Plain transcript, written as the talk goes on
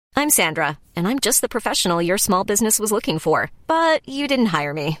I'm Sandra, and I'm just the professional your small business was looking for. But you didn't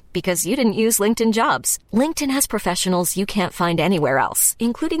hire me because you didn't use LinkedIn Jobs. LinkedIn has professionals you can't find anywhere else,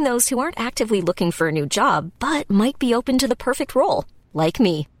 including those who aren't actively looking for a new job, but might be open to the perfect role, like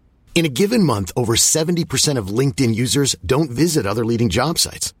me. In a given month, over 70% of LinkedIn users don't visit other leading job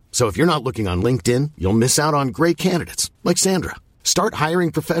sites. So if you're not looking on LinkedIn, you'll miss out on great candidates like Sandra. Start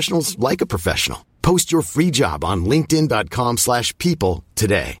hiring professionals like a professional. Post your free job on linkedin.com/people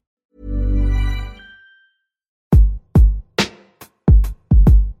today.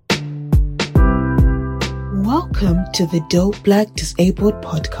 Welcome to the Dope Black Disabled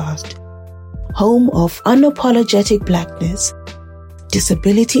Podcast, home of unapologetic blackness,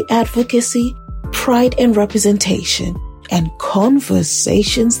 disability advocacy, pride and representation, and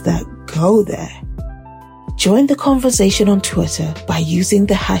conversations that go there. Join the conversation on Twitter by using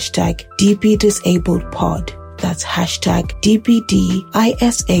the hashtag DBDisabledPod. That's hashtag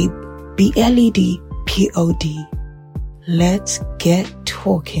DBDISABLEDPOD. Let's get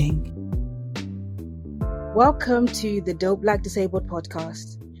talking. Welcome to the Dope Black Disabled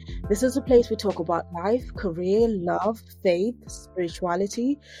Podcast. This is a place we talk about life, career, love, faith,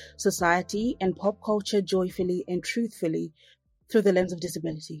 spirituality, society, and pop culture joyfully and truthfully through the lens of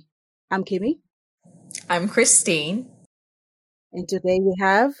disability. I'm Kimmy. I'm Christine. And today we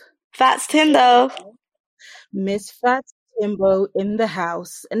have Fats Timbo. Miss Fats Timbo in the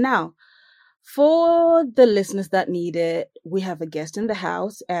house. And now, for the listeners that need it, we have a guest in the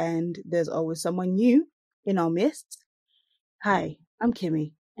house and there's always someone new in our midst. Hi, I'm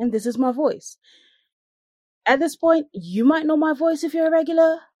Kimmy, and this is my voice. At this point, you might know my voice if you're a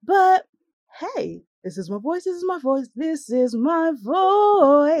regular, but hey, this is my voice, this is my voice, this is my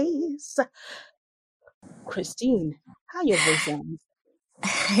voice. Christine, how your voice sounds?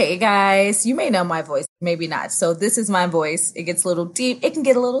 Hey guys, you may know my voice, maybe not. So this is my voice. It gets a little deep, it can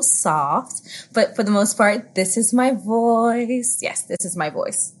get a little soft, but for the most part, this is my voice. Yes, this is my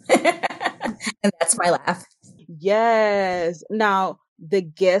voice. And that's my laugh. Yes. Now, the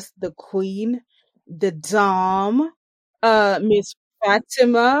guest, the queen, the dom, Miss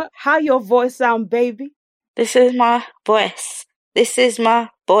Fatima, how your voice sound, baby? This is my voice. This is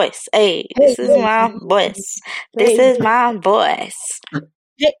my voice. Hey, this is my voice. This is my voice.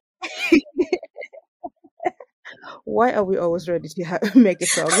 Why are we always ready to make a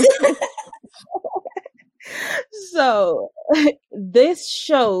song? So, this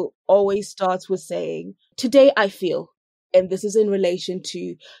show always starts with saying, today I feel, and this is in relation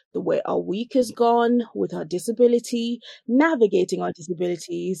to the way our week has gone with our disability, navigating our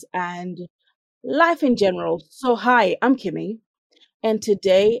disabilities, and life in general. So, hi, I'm Kimmy, and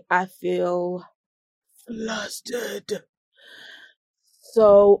today I feel flustered.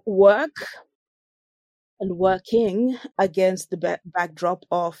 So, work and working against the backdrop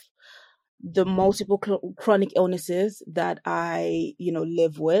of the multiple chronic illnesses that I,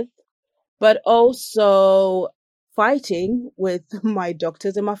 live with, but also fighting with my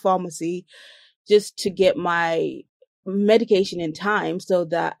doctors and my pharmacy just to get my medication in time so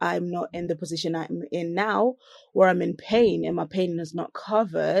that I'm not in the position I'm in now where I'm in pain and my pain is not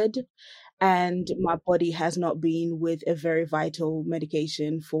covered and my body has not been with a very vital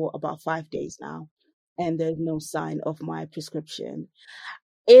medication for about 5 days now and there's no sign of my prescription.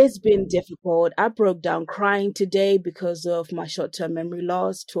 It's been difficult. I broke down crying today because of my short-term memory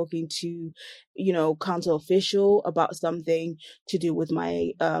loss, talking to, council official about something to do with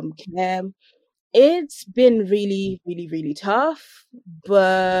my care. It's been really, really, really tough,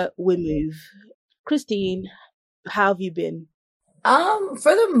 but we move. Christine, how have you been?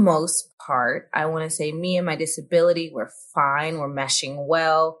 For the most part, I want to say me and my disability, we're fine. We're meshing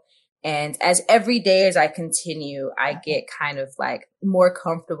well. And as every day as I continue, I get kind of like more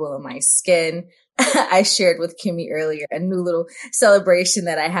comfortable in my skin. I shared with Kimmy earlier a new little celebration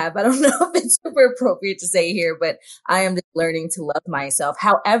that I have. I don't know if it's super appropriate to say here, but I am just learning to love myself.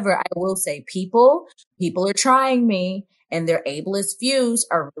 However, I will say people are trying me and their ableist views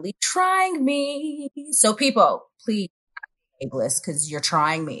are really trying me. So people, please ableist because you're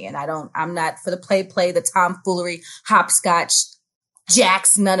trying me and I'm not for the play, the tomfoolery, hopscotch,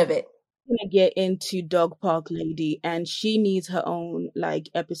 jacks, none of it. I'm gonna get into Dog Park Lady and she needs her own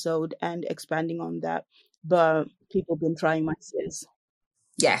episode and expanding on that. But people have been trying my sis.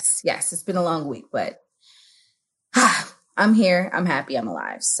 Yes. It's been a long week, but I'm here. I'm happy. I'm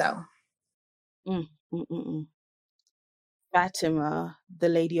alive. So. Fatima, the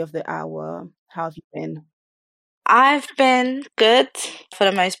lady of the hour, how have you been? I've been good for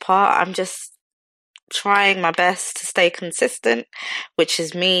the most part. I'm just trying my best to stay consistent, which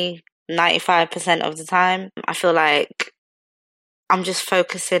is me 95% of the time. I feel like I'm just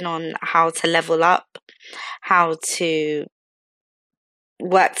focusing on how to level up, how to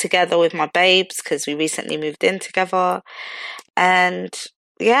work together with my babes, because we recently moved in together. And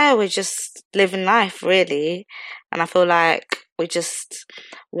yeah, we're just living life, really. And I feel like we just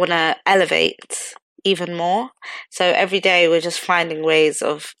want to elevate even more. So every day we're just finding ways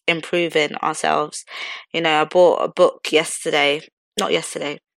of improving ourselves. You know, I bought a book a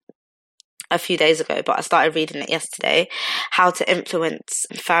few days ago, but I started reading it yesterday, How to Influence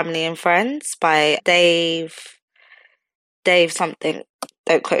Family and Friends by Dave something,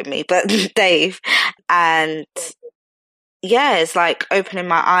 don't quote me, but Dave. And yeah, it's like opening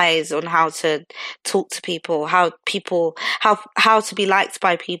my eyes on how to talk to people, how to be liked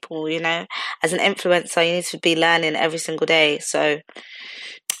by people, you know. As an influencer, you need to be learning every single day. So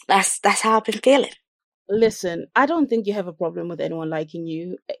that's how I've been feeling. Listen, I don't think you have a problem with anyone liking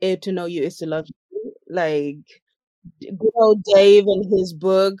you. To know you is to love you. Like, good old Dave and his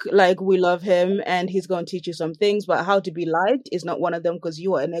book, like, we love him and he's going to teach you some things, but how to be liked is not one of them, because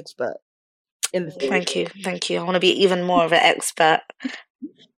you are an expert in the field. Thank you. I want to be even more of an expert.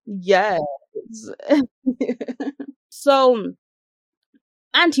 Yes. So,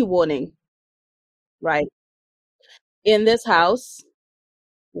 anti-warning, right? In this house,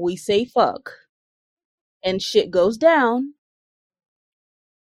 we say fuck and shit goes down.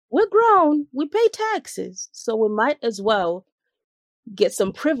 We're grown, we pay taxes, so we might as well get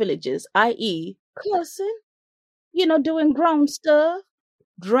some privileges, i.e. cussing, you know, doing grown stuff,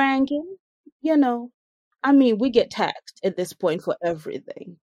 drinking, you know. I mean, we get taxed at this point for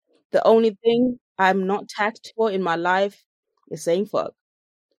everything. The only thing I'm not taxed for in my life is saying fuck.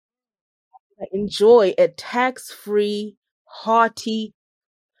 I enjoy a tax-free, hearty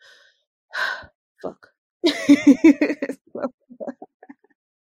fuck.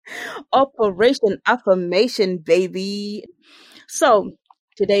 Operation Affirmation, baby. So,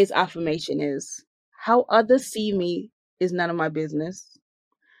 today's affirmation is, how others see me is none of my business.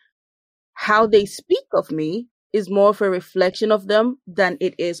 How they speak of me is more of a reflection of them than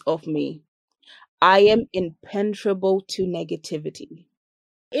it is of me. I am impenetrable to negativity.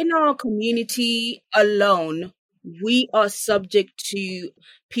 In our community alone, we are subject to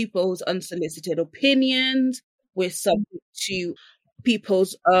people's unsolicited opinions. We're subject to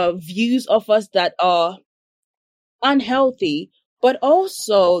people's views of us that are unhealthy, but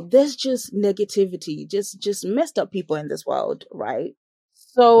also there's just negativity, just messed up people in this world, right?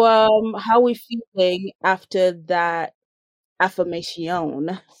 So, how we feeling after that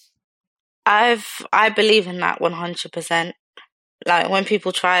affirmation? I believe in that 100%. Like, when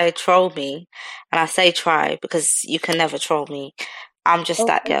people try to troll me, and I say try because you can never troll me, I'm just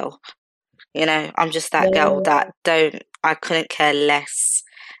that girl. You know, I'm just that girl that I couldn't care less.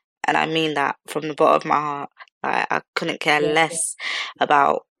 And I mean that from the bottom of my heart. I couldn't care less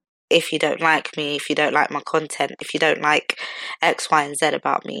about if you don't like me, if you don't like my content, if you don't like X, Y, and Z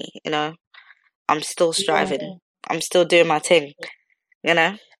about me, you know. I'm still striving. I'm still doing my thing, you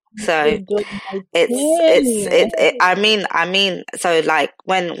know. So I mean, so like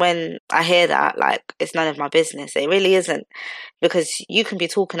when I hear that, like, it's none of my business. It really isn't, because you can be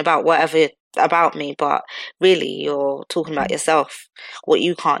talking about whatever about me, but really you're talking about yourself, what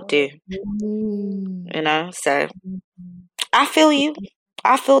you can't do, you know. So I feel you.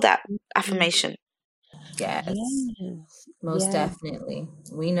 I feel that affirmation. Yes. Most definitely.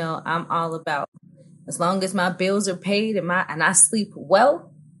 We know I'm all about, as long as my bills are paid and I sleep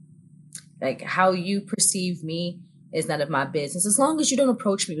well, like, how you perceive me is none of my business, as long as you don't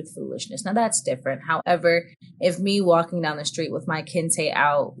approach me with foolishness. Now, that's different. However, if me walking down the street with my kente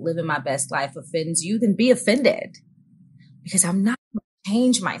out, living my best life, offends you, then be offended. Because I'm not going to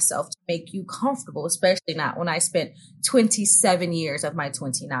change myself to make you comfortable, especially not when I spent 27 years of my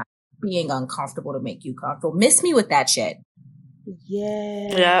 29 being uncomfortable to make you comfortable. Miss me with that shit.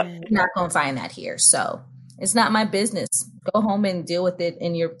 Yeah. You're not going to find that here. So it's not my business. Go home and deal with it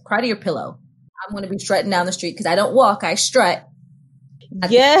cry to your pillow. I'm going to be strutting down the street because I don't walk, I strut.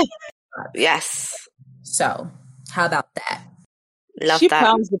 Yes. So how about that? She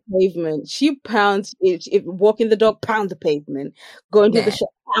pounds the pavement. She pounds, if walking the dog, pound the pavement. Going to the shop,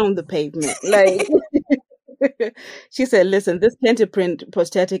 pound the pavement. Like, she said, listen, this Kente print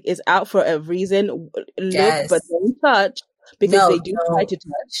prosthetic is out for a reason. Look, but don't touch, because they do try to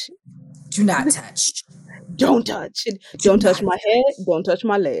touch. Do not touch. Don't touch. Don't touch my head. Don't touch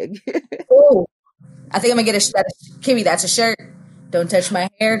my leg. Oh, I think I'm going to get Kimmy, that's a shirt. Don't touch my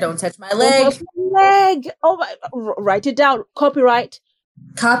hair. Don't touch my leg. Don't touch my leg. Oh, my. Write it down. Copyright.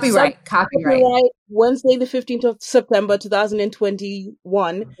 Copyright. Wednesday, the 15th of September,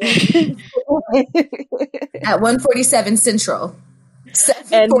 2021. At 147 Central.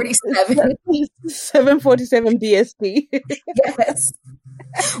 747. 747 BST. Yes.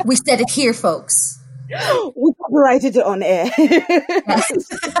 We said it here, folks. We copyrighted it on air. Yes.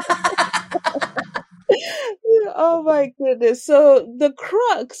 Oh my goodness. So the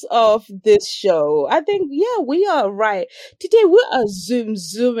crux of this show, I think, yeah, we are right. Today we are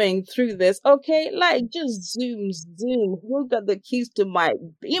zooming through this. Okay. Like just zoom. Who got the keys to my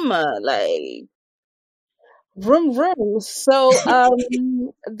Beamer? Like vroom. So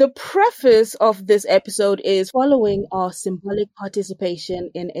the preface of this episode is following our symbolic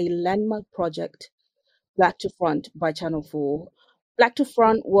participation in a landmark project, Black to Front by Channel 4. Black to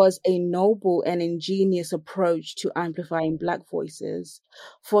Front was a noble and ingenious approach to amplifying Black voices,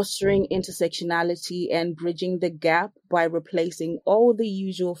 fostering intersectionality and bridging the gap by replacing all the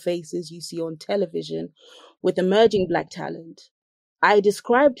usual faces you see on television with emerging Black talent. I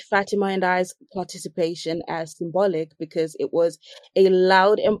described Fatima and I's participation as symbolic because it was a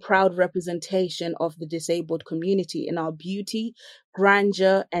loud and proud representation of the disabled community in our beauty,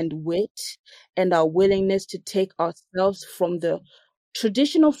 grandeur, and wit, and our willingness to take ourselves from the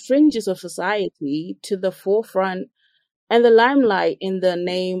traditional fringes of society to the forefront and the limelight in the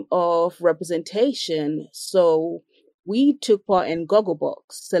name of representation. So we took part in Gogglebox,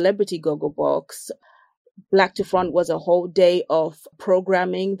 Celebrity Gogglebox. Black to Front was a whole day of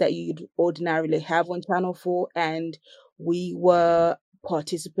programming that you'd ordinarily have on Channel 4, and we were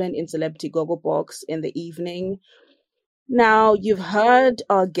participant in Celebrity Gogglebox in the evening. Now, you've heard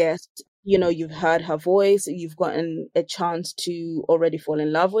our guest, you've heard her voice, you've gotten a chance to already fall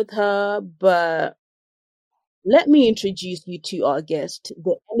in love with her, but let me introduce you to our guest,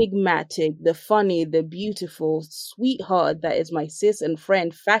 the enigmatic, the funny, the beautiful sweetheart that is my sis and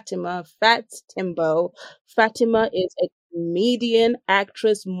friend, Fatima Fats Timbo. Fatima is a comedian,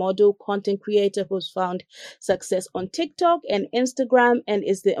 actress, model, content creator who's found success on TikTok and Instagram and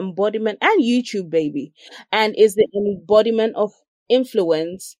is the embodiment, and YouTube, baby, and is the embodiment of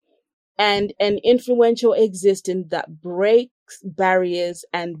influence and an influential existence that breaks barriers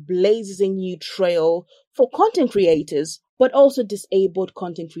and blazes a new trail for content creators, but also disabled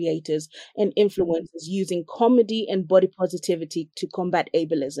content creators and influencers using comedy and body positivity to combat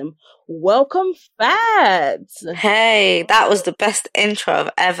ableism. Welcome, Fats! Hey, that was the best intro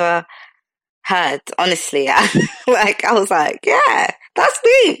I've ever heard, honestly. Like, I was like, yeah, that's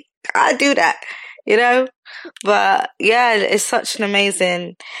me. I do that, But yeah, it's such an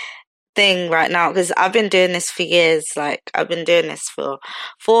amazing thing right now because I've been doing this for years. Like, I've been doing this for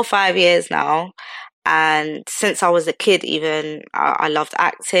 4 or 5 years now. And since I was a kid, even, I loved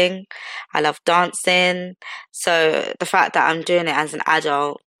acting. I loved dancing. So the fact that I'm doing it as an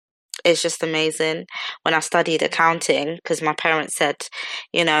adult is just amazing. When I studied accounting, because my parents said,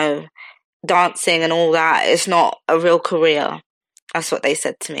 dancing and all that is not a real career. That's what they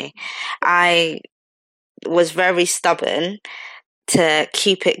said to me. I was very stubborn to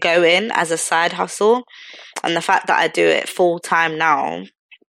keep it going as a side hustle. And the fact that I do it full time now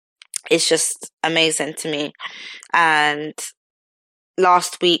is just amazing to me. And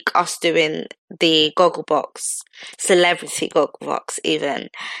last week, us doing the Gogglebox, Celebrity Gogglebox even,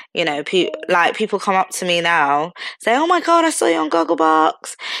 people come up to me now, say, oh my God, I saw you on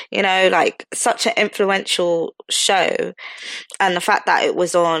Gogglebox, like such an influential show. And the fact that it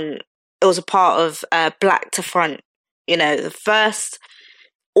was a part of Black to Front, the first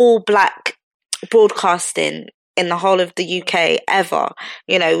all Black broadcasting in the whole of the UK ever.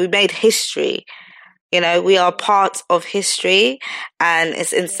 We made history. We are part of history, and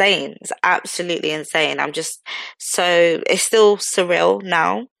it's insane. It's absolutely insane. It's still surreal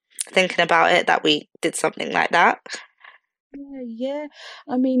now thinking about it that we did something like that. Yeah.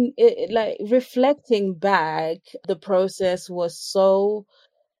 I mean, like reflecting back, the process was so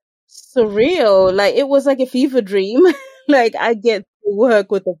surreal. Like it was like a fever dream. Like I get to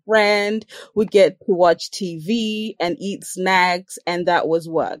work with a friend, we get to watch TV and eat snacks, and that was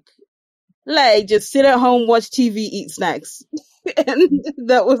work. Like just sit at home, watch TV, eat snacks. And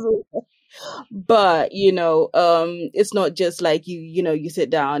that was it. But it's not just like you sit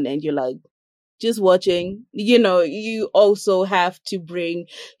down and you're like just watching. You also have to bring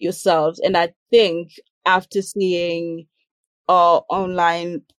yourselves. And I think after seeing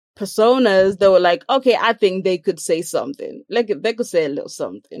online personas, they were like, okay, I think they could say something. Like they could say a little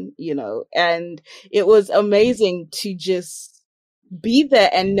something, and it was amazing to just be there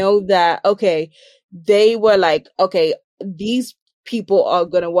and know that, okay, they were like, okay, these people are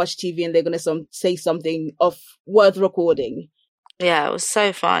going to watch TV and they're going to say something worth recording. Yeah, it was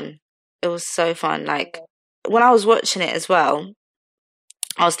so fun. It was so fun. Like when I was watching it as well,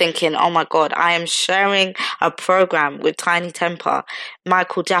 I was thinking, oh my God, I am sharing a program with Tiny Temper,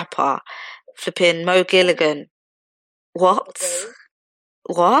 Michael Japper, flipping Mo Gilligan. What?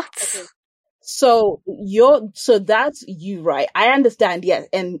 Okay. What? So that's you, right? I understand, yes,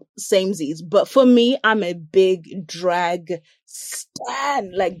 and samesies. But for me, I'm a big drag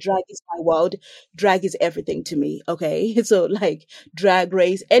stan. Like, drag is my world. Drag is everything to me. Okay, so like Drag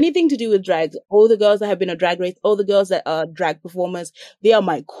Race, anything to do with drags. All the girls that have been on Drag Race, all the girls that are drag performers, they are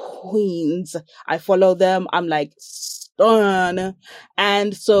my queens. I follow them. I'm like stun.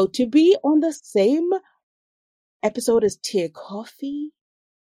 And so to be on the same episode as Tia Coffee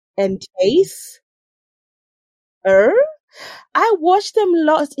and Taste. I watched them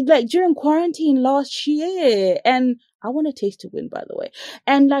during quarantine last year, and I want a Taste to win, by the way.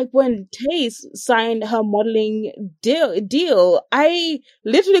 And like when Taste signed her modeling deal, I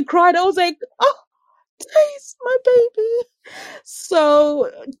literally cried. I was like, "Oh, Taste, my baby!"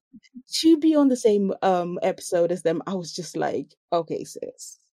 So to be on the same episode as them, I was just like, "Okay,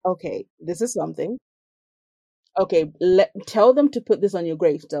 sis. Okay, this is something. Okay, tell them to put this on your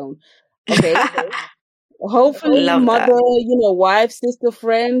gravestone. Okay." Hopefully, Love mother, that. wife, sister,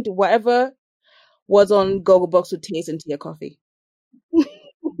 friend, whatever, was on Gogglebox with Taste and Tia Coffee.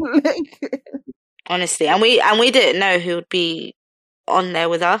 Like, Honestly, and we didn't know who would be on there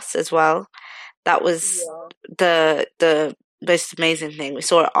with us as well. That was the most amazing thing. We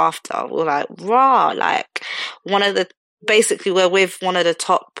saw it after. We were like, raw, like basically we're with one of the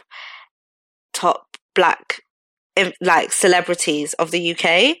top black like celebrities of the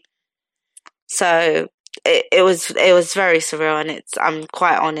UK. So it was very surreal, and I'm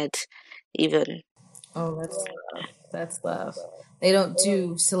quite honoured even. Oh, that's love. They don't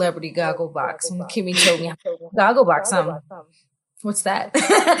do celebrity Gogglebox. When Kimmy told me Gogglebox, what's that?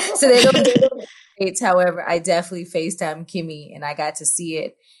 So they don't do it. However, I definitely FaceTime Kimmy and I got to see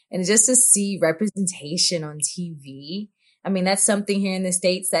it. And just to see representation on TV, I mean, that's something here in the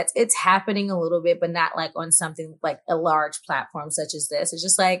States it's happening a little bit, but not like on something like a large platform such as this. It's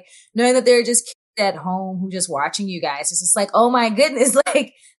just like knowing that there are just kids at home who just watching you guys. It's just like, oh my goodness,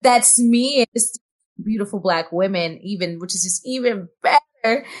 like that's me. And just beautiful Black women, which is just even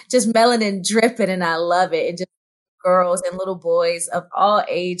better, just melanin dripping. And I love it. And just girls and little boys of all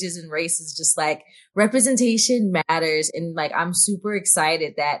ages and races, just like representation matters. And like, I'm super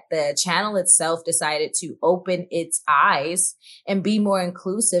excited that the channel itself decided to open its eyes and be more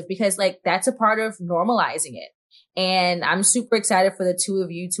inclusive, because like that's a part of normalizing it. And I'm super excited for the two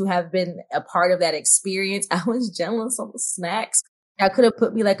of you to have been a part of that experience. I was jealous of the snacks. I could have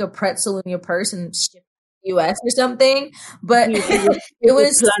put me like a pretzel in your purse and shipped US or something, but it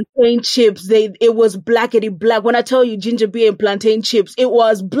was plantain chips. It was blackety black. When I tell you ginger beer and plantain chips, it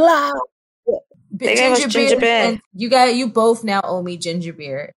was black. They gave us ginger beer. And you both now owe me ginger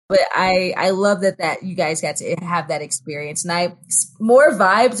beer, but I love that you guys got to have that experience, and more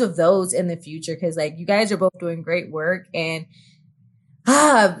vibes of those in the future, because like you guys are both doing great work, and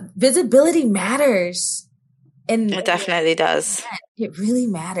visibility matters. And it definitely does. It really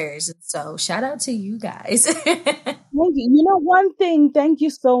matters. So shout out to you guys. One thing, thank you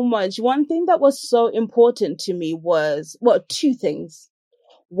so much. One thing that was so important to me was, two things.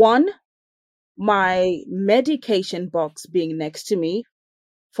 One, my medication box being next to me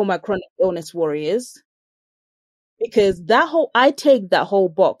for my chronic illness warriors, because I take that whole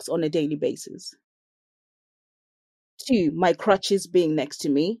box on a daily basis. Two, my crutches being next to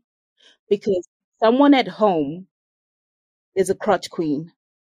me, because someone at home is a crutch queen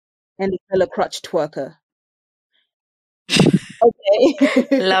and a fellow crutch twerker.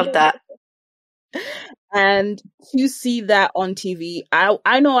 Okay. Love that. And to see that on TV,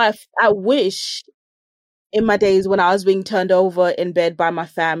 I know I wish in my days when I was being turned over in bed by my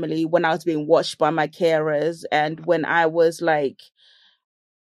family, when I was being watched by my carers, and when I was like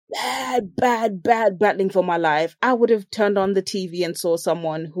bad battling for my life, I would have turned on the TV and saw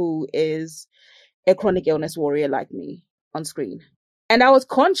someone who is a chronic illness warrior like me on screen. And I was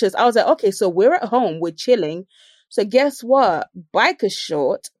conscious. I was like, okay, so we're at home, we're chilling. So guess what? Biker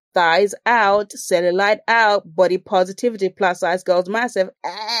short, thighs out, cellulite out, body positivity, plus size girls massive.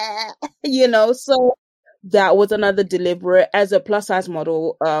 So that was another deliberate. As a plus size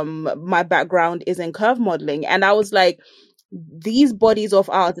model, my background is in curve modeling. And I was like, these bodies of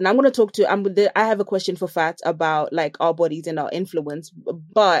ours, and I'm going to talk to, I have a question for Fats about like our bodies and our influence,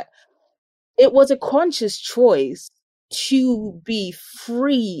 but it was a conscious choice to be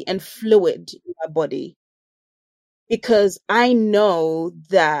free and fluid in my body, because I know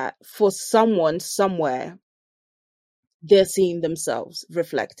that for someone somewhere, they're seeing themselves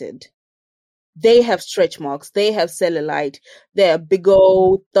reflected. they have stretch marks, they have cellulite, they're big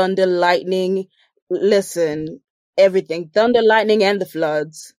old thunder, lightning. Listen, everything, thunder, lightning, and the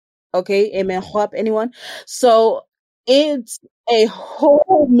floods. Okay, amen. Hop, anyone? So it's a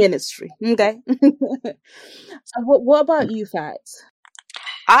whole ministry. Okay. So what about you, Fats?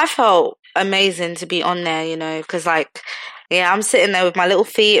 I felt amazing to be on there, because yeah, I'm sitting there with my little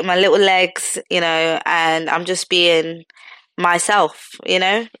feet and my little legs, and I'm just being myself,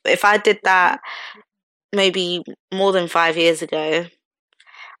 If I did that maybe more than 5 years ago,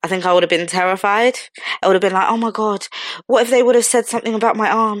 I think I would have been terrified. I would have been like, oh my God, what if they would have said something about my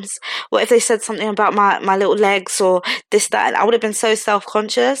arms? What if they said something about my little legs or this, that? And I would have been so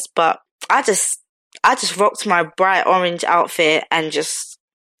self-conscious, but I just rocked my bright orange outfit and just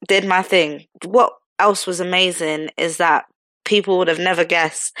did my thing. What else was amazing is that people would have never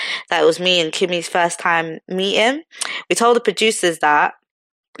guessed that it was me and Kimmy's first time meeting. We told the producers that.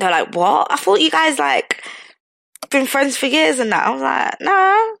 They're like, what? I thought you guys been friends for years and that. I was like,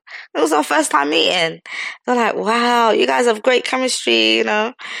 no, it was our first time meeting. They're like, wow, you guys have great chemistry,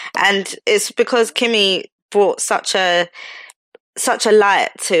 And it's because Kimmy brought such a light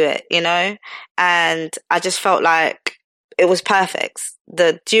to it, And I just felt like it was perfect.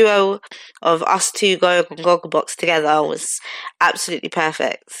 The duo of us two going on Gogglebox together was absolutely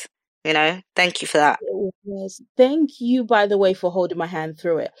perfect. Thank you for that. Yes. Thank you, by the way, for holding my hand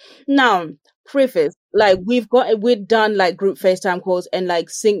through it. Now, preface, we've done group FaceTime calls and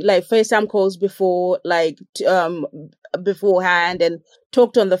FaceTime calls before, beforehand, and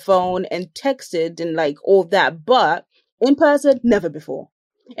talked on the phone and texted and all that, but in person, never before.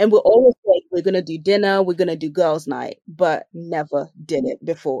 And we're always like, we're going to do dinner, we're going to do girls' night, but never did it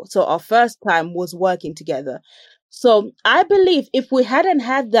before. So our first time was working together. So I believe if we hadn't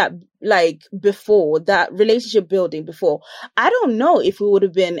had that, before, that relationship building before, I don't know if it would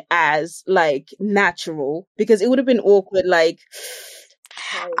have been as, natural, because it would have been awkward, I'm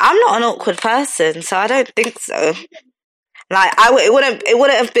not an awkward person, so I don't think so. It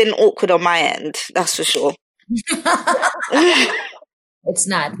wouldn't have been awkward on my end, that's for sure. It's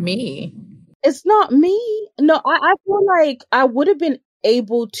not me. It's not me. No, I feel like I would have been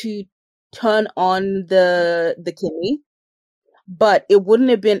able to turn on the Kimmy, but it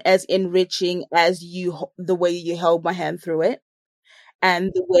wouldn't have been as enriching as the way you held my hand through it, and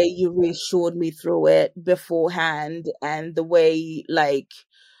the way you reassured me through it beforehand, and the way you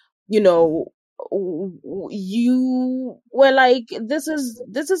were like, this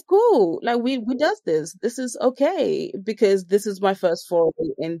is cool, we does this is okay, because this is my first foray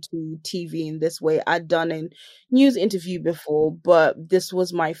into TV in this way. I'd done a news interview before, but this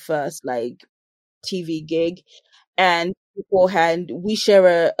was my first TV gig. And beforehand, we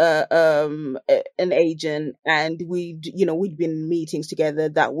share an agent, and we'd been in meetings together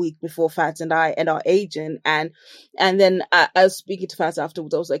that week before, Fats and I and our agent, and then I was speaking to Fats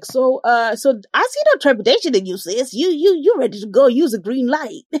afterwards. I was like, so I see no trepidation in you, sis. You ready to go? Use a green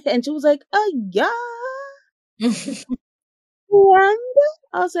light? And she was like, yeah. And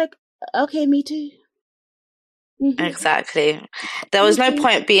I was like, okay, me too. Mm-hmm. Exactly. There was no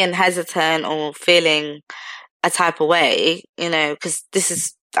point being hesitant or feeling a type of way,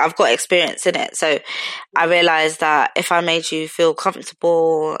 because I've got experience in it. So I realized that if I made you feel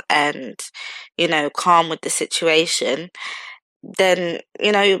comfortable and, calm with the situation, then,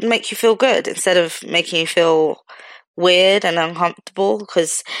 it would make you feel good instead of making you feel weird and uncomfortable,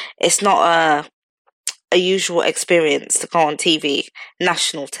 because it's not a usual experience to go on TV,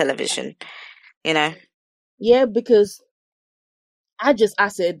 national television, Yeah, because I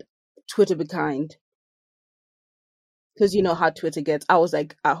said, Twitter be kind. Because you know how Twitter gets. I was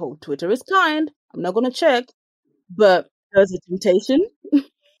like, I hope Twitter is kind. I'm not going to check. But there's a temptation.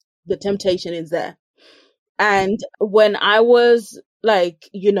 The temptation is there. And when I was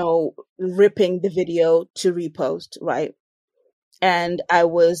ripping the video to repost, right? And I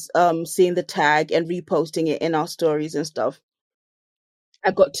was seeing the tag and reposting it in our stories and stuff,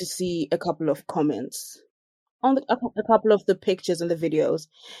 I got to see a couple of comments on a couple of the pictures and the videos.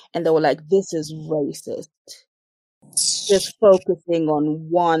 And they were like, this is racist. Just focusing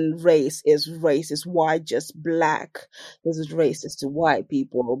on one race is racist. Why just black? This is racist to white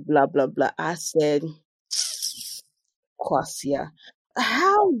people, blah, blah, blah. I said, Kwasia,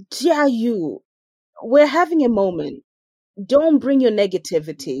 how dare you? We're having a moment. Don't bring your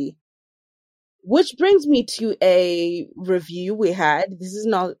negativity. Which brings me to a review we had. This is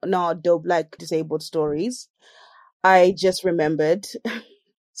not Dope Black Disabled Stories. I just remembered.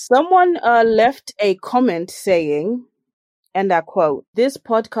 Someone left a comment saying, and I quote, "This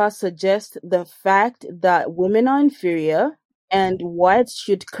podcast suggests the fact that women are inferior And what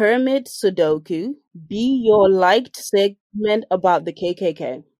should Kermit Sudoku be your liked segment about the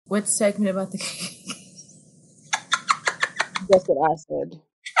KKK? What segment about the That's what I said.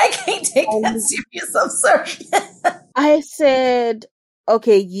 I can't take that serious. I'm sorry. I said,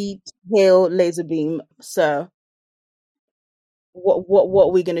 okay, yeet, hail, laser beam, sir. What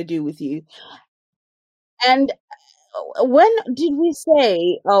are we gonna do with you? And when did we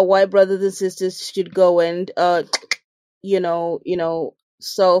say white brothers and sisters should go and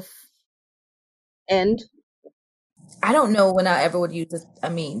self end? I don't know when I ever would use this. I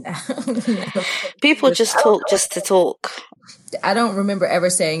mean, people just talk just to talk. I don't remember ever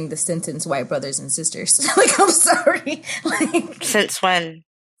saying the sentence "white brothers and sisters." Like, I'm sorry. Like, since when?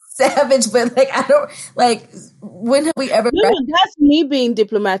 Savage, but like, I don't like. When have we ever? No, that's me being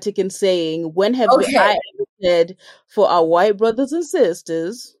diplomatic and saying, when have I ever said for our white brothers and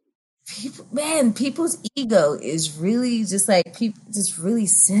sisters? People's ego is really just like just really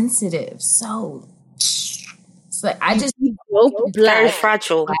sensitive. So it's like I just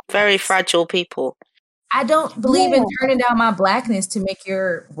very fragile people. I don't believe in turning down my blackness to make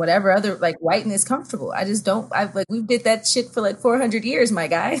your whatever other like whiteness comfortable. I just don't. We did that shit for like 400 years, my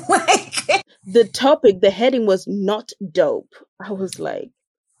guy. Like the topic, the heading was not dope. I was like,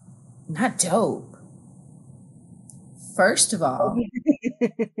 not dope. First of all,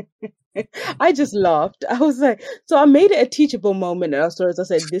 I just laughed. I was like, so I made it a teachable moment in our stories. I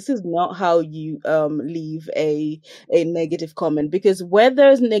said, this is not how you leave a negative comment, because where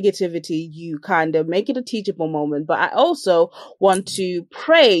there's negativity, you kind of make it a teachable moment. But I also want to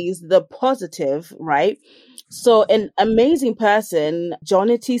praise the positive, right? So an amazing person,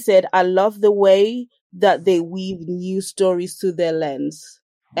 Johnny T, said, I love the way that they weave new stories through their lens.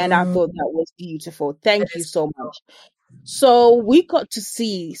 And I thought that was beautiful. Thank you so much. So we got to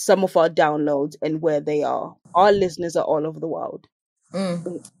see some of our downloads and where they are. Our listeners are all over the world.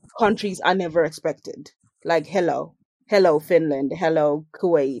 Countries I never expected. Like, hello Finland, hello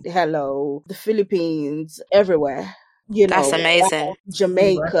Kuwait, hello the Philippines, everywhere. That's amazing.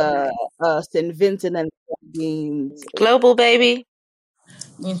 Jamaica, St. Vincent and Grenadines. Global, baby.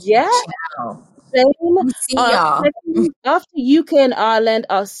 Yeah. After UK and Ireland,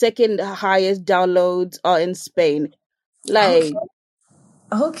 our second highest downloads are in Spain. Like,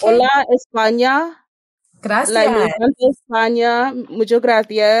 hola España. Gracias. Like, me encanta España. Muchas gracias.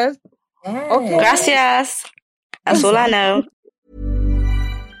 Yes. Okay. Gracias. That's all I know.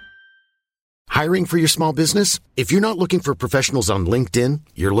 Hiring for your small business? If you're not looking for professionals on LinkedIn,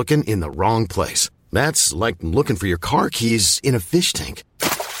 you're looking in the wrong place. That's like looking for your car keys in a fish tank.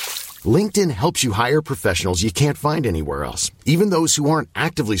 LinkedIn helps you hire professionals you can't find anywhere else, even those who aren't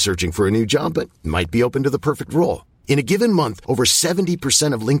actively searching for a new job but might be open to the perfect role. In a given month, over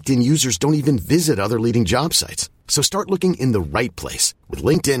 70% of LinkedIn users don't even visit other leading job sites. So start looking in the right place. With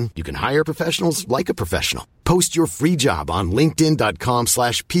LinkedIn, you can hire professionals like a professional. Post your free job on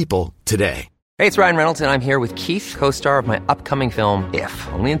linkedin.com/people today. Hey, it's Ryan Reynolds, and I'm here with Keith, co-star of my upcoming film, If,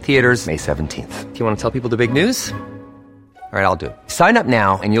 only in theaters May 17th. Do you want to tell people the big news? All right, I'll do it. Sign up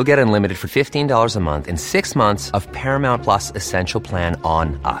now and you'll get unlimited for $15 a month and 6 months of Paramount Plus Essential Plan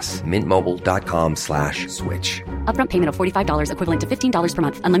on us. MintMobile.com/switch. Upfront payment of $45 equivalent to $15 per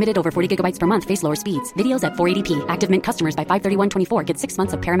month. Unlimited over 40 gigabytes per month. Face lower speeds. Videos at 480p. Active Mint customers by 531.24 get 6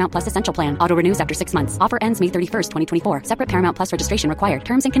 months of Paramount Plus Essential Plan. Auto renews after 6 months. Offer ends May 31st, 2024. Separate Paramount Plus registration required.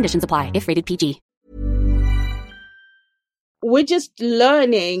 Terms and conditions apply if rated PG. We're just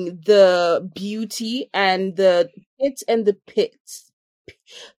learning the beauty and the pits and the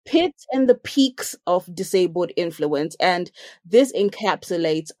peaks of disabled influence. And this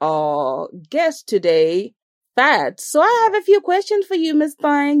encapsulates our guest today, Fats. So I have a few questions for you, Miss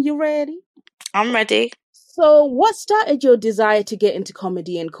Fine. You ready? I'm ready. So what started your desire to get into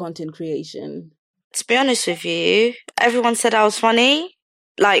comedy and content creation? To be honest with you, everyone said I was funny.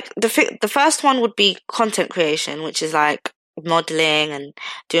 Like, the first one would be content creation, which is like modeling and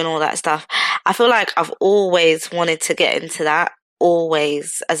doing all that stuff. I feel like I've always wanted to get into that,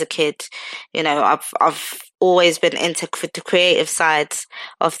 always, as a kid. You know, I've always been into the creative sides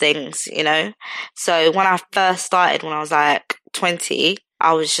of things, you know. So when I first started, when I was like 20,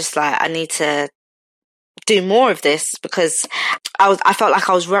 I was just like, I need to do more of this, because I felt like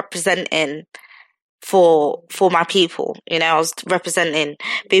I was representing for my people, you know. I was representing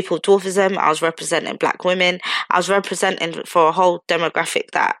people with dwarfism, I was representing Black women, I was representing for a whole demographic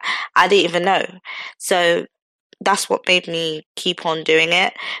that I didn't even know. So that's what made me keep on doing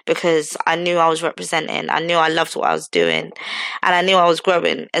it, because I knew I was representing, I knew I loved what I was doing, and I knew I was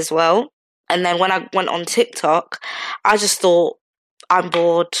growing as well. And then when I went on TikTok, I just thought, I'm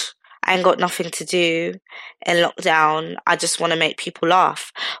bored, I ain't got nothing to do in lockdown. I just want to make people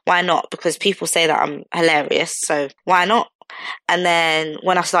laugh. Why not? Because people say that I'm hilarious, so why not? And then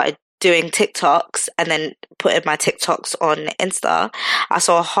when I started doing TikToks and then putting my TikToks on Insta, I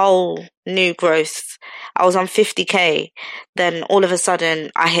saw a whole new growth. I was on 50k, then all of a sudden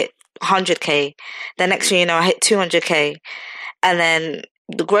I hit 100k. The next thing you know, I hit 200k. And then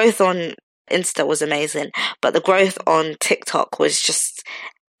the growth on Insta was amazing, but the growth on TikTok was just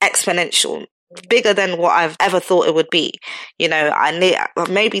exponential, bigger than what I've ever thought it would be. You know,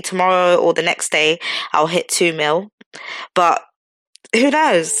 maybe tomorrow or the next day I'll hit 2 mil, but who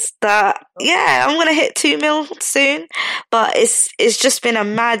knows? That I'm gonna hit 2 mil soon. But it's just been a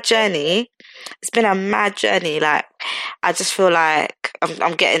mad journey. It's been a mad journey. Like, I just feel like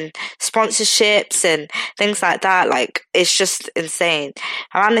I'm getting sponsorships and things like that. Like, it's just insane.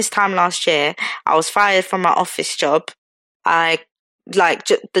 Around this time last year, I was fired from my office job. The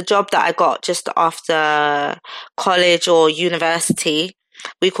job that I got just after college or university.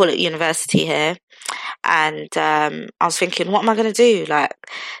 We call it university here. And I was thinking, what am I going to do? Like,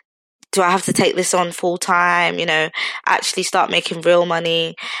 do I have to take this on full time, you know, actually start making real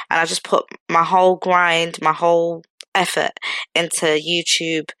money? And I just put my whole grind, my whole effort into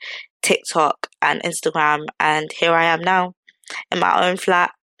YouTube, TikTok and Instagram. And here I am now in my own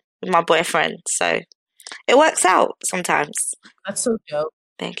flat with my boyfriend. So it works out sometimes. That's so dope.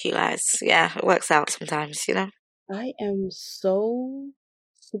 Thank you, guys. Yeah, it works out sometimes, you know. I am so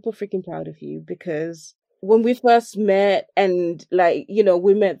super freaking proud of you, because when we first met and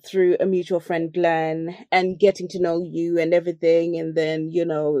we met through a mutual friend, Glenn, and getting to know you and everything, and then,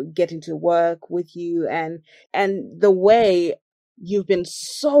 getting to work with you and the way you've been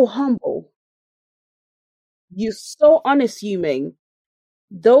so humble. You're so unassuming.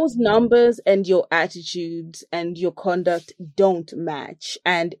 Those numbers and your attitudes and your conduct don't match.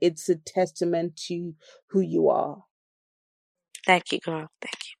 And it's a testament to who you are. Thank you, girl.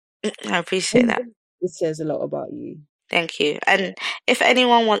 Thank you. I appreciate that. It says a lot about you. Thank you. And if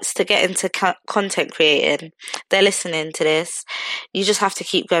anyone wants to get into content creating, they're listening to this, you just have to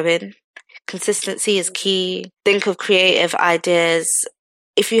keep going. Consistency is key. Think of creative ideas.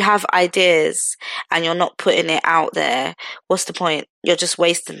 If you have ideas and you're not putting it out there, what's the point? You're just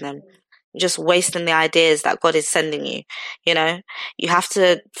wasting them. You're just wasting the ideas that God is sending you. You know, you have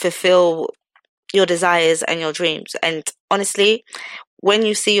to fulfill your desires and your dreams. And honestly, when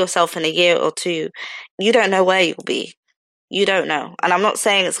you see yourself in a year or two, you don't know where you'll be. You don't know. And I'm not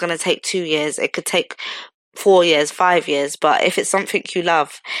saying it's going to take 2 years. It could take 4 years, 5 years. But if it's something you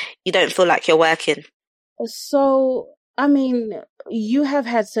love, you don't feel like you're working. So, I mean, you have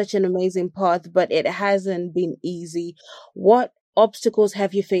had such an amazing path, but it hasn't been easy. What obstacles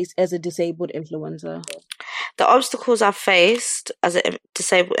have you faced as a disabled influencer? The obstacles I've faced as a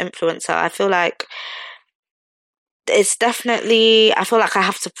disabled influencer, I feel like it's definitely, I feel like I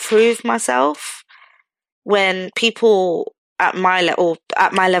have to prove myself when people at my level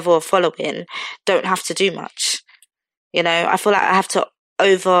of following don't have to do much. You know, I feel like I have to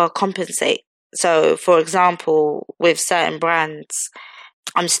overcompensate. So, for example, with certain brands,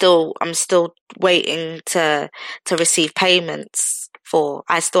 I'm still waiting to receive payments for.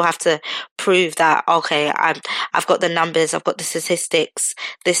 I still have to prove that, okay, I've got the numbers, I've got the statistics,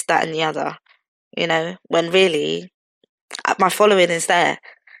 this, that, and the other. You know, when really my following is there.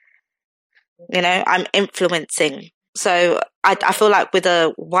 You know, I'm influencing. So I feel like with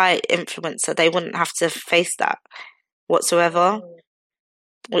a white influencer, they wouldn't have to face that whatsoever,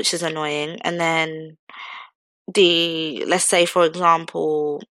 which is annoying. And then let's say, for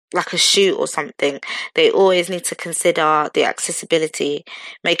example, like a shoot or something, they always need to consider the accessibility,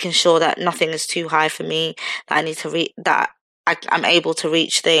 making sure that nothing is too high for me, that I need to I'm able to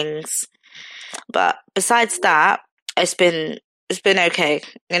reach things. But besides that, it's been okay,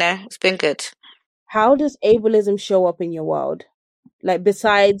 you know, it's been good. How does ableism show up in your world? Like,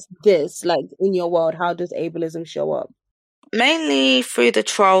 besides this, like in your world, how does ableism show up? Mainly through the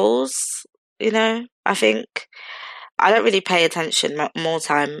trolls, you know. I think I don't really pay attention more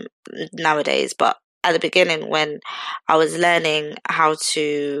time nowadays, but at the beginning when I was learning how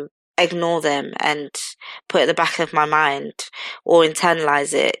to ignore them and put it at the back of my mind or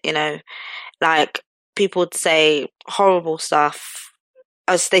internalize it, you know, like people would say horrible stuff,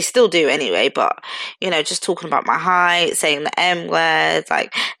 as they still do anyway, but, you know, just talking about my height, saying the M word,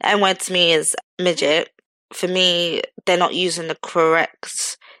 like the M word to me is midget. For me, they're not using the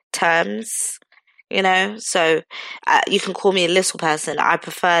correct terms, you know, so you can call me a little person. I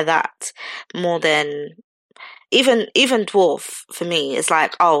prefer that more than even dwarf for me is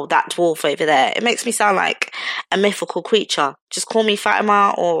like, oh, that dwarf over there. It makes me sound like a mythical creature. Just call me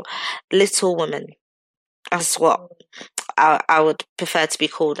Fatima or Little Woman. That's what I would prefer to be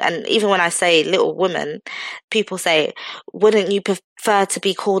called. And even when I say Little Woman, people say, wouldn't you prefer to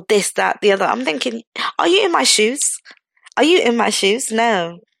be called this, that, the other? I'm thinking, are you in my shoes? Are you in my shoes?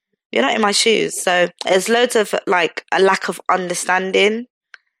 No, you're not in my shoes. So there's loads of like a lack of understanding.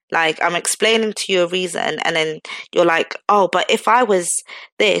 Like, I'm explaining to you a reason, and then you're like, oh, but if I was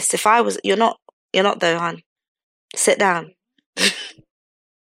this, you're not though, hon. Sit down.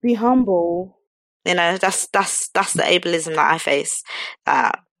 Be humble. You know, that's the ableism that I face.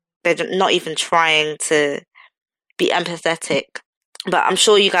 That they're not even trying to be empathetic. But I'm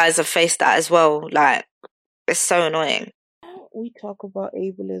sure you guys have faced that as well. Like, it's so annoying. We talk about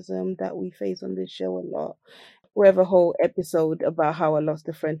ableism that we face on this show a lot. We have a whole episode about how I lost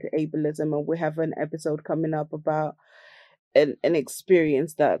a friend to ableism, and we have an episode coming up about an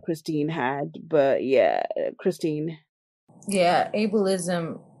experience that Christine had. But yeah, Christine. Yeah,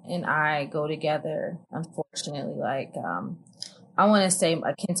 ableism and I go together, unfortunately. Like, I want to say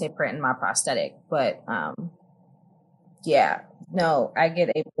I can't say print in my prosthetic, but yeah, no, I get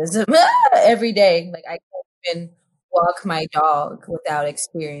ableism every day. Like, I can't even walk my dog without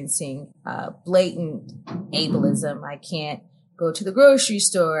experiencing blatant ableism. I can't go to the grocery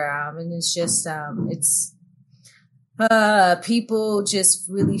store, and it's just people just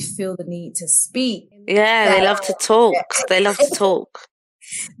really feel the need to speak. Yeah, they love to talk. They love to talk.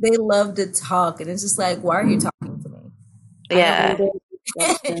 They love to talk, and it's just like, why are you talking to me? Yeah.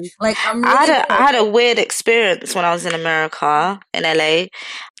 Like, I had a weird experience when I was in America, in LA,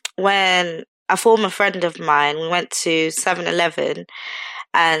 when a former friend of mine, we went to 7-Eleven,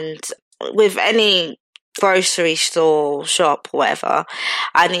 and with any grocery store, shop, whatever,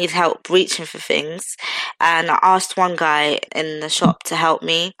 I need help reaching for things. And I asked one guy in the shop to help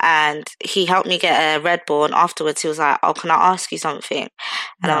me, and he helped me get a Red Bull. And afterwards, he was like, "Oh, can I ask you something?"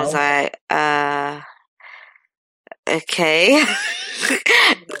 And no. I was like, okay.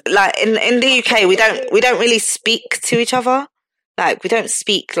 Like in the UK, we don't really speak to each other. Like, we don't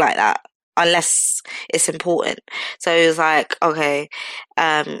speak like that unless it's important. So he was like, okay,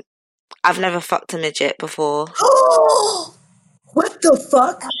 I've never fucked a midget before. What the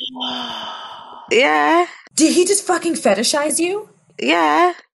fuck? Yeah. Did he just fucking fetishize you?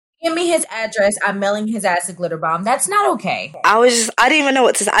 Yeah. Give me his address. I'm mailing his ass a glitter bomb. That's not okay. I didn't even know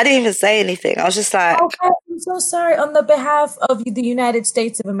what to say. I didn't even say anything. I was just like, okay, I'm so sorry. On the behalf of the United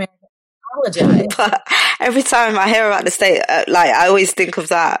States of America, I apologize. But every time I hear about the state, like, I always think of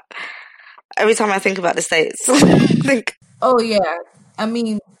that. Every time I think about the States, oh yeah. I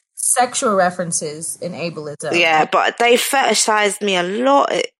mean, sexual references in ableism. Yeah, but they fetishized me a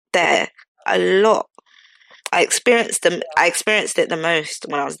lot there. A lot. I experienced it the most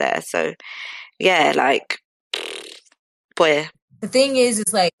when I was there. So yeah, like, boy. The thing is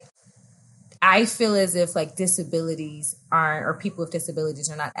like, I feel as if like disabilities aren't, or people with disabilities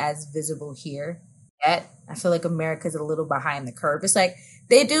are not as visible here yet. I feel like America's a little behind the curve. It's like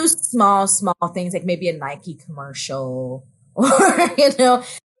they do small things, like maybe a Nike commercial, or,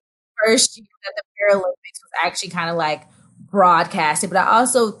 first year that the Paralympics was actually kind of like broadcasted. But I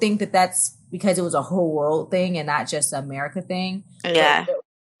also think that that's because it was a whole world thing and not just an America thing. Yeah. But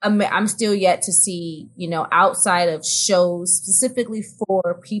I'm still yet to see, outside of shows specifically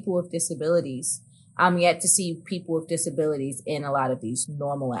for people with disabilities, I'm yet to see people with disabilities in a lot of these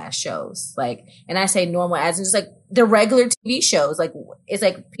normal ass shows. Like, and I say normal as in just like the regular TV shows. Like, it's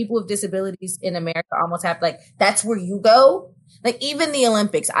like people with disabilities in America almost have like, that's where you go. Like, even the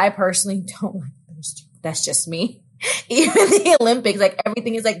Olympics, I personally don't like those. That's just me. Even the Olympics, like,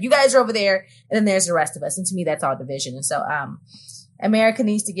 everything is like, you guys are over there, and then there's the rest of us. And to me, that's all division. And so, America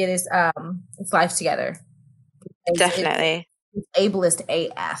needs to get its life together. Definitely. It's ableist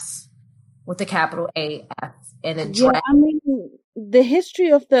AF with the capital AF and a yeah, I mean, the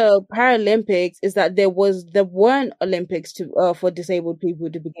history of the Paralympics is that there weren't Olympics for disabled people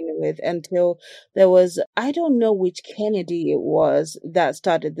to begin with until there was, I don't know which Kennedy it was that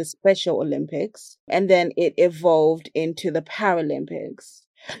started the Special Olympics, and then it evolved into the Paralympics.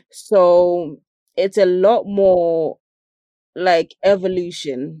 So it's a lot more like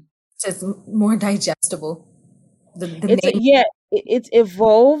evolution. It's more digestible. It's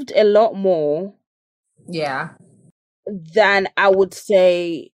evolved a lot more. Yeah. Than I would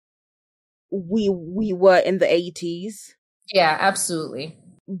say we were in the 80s. Yeah, absolutely.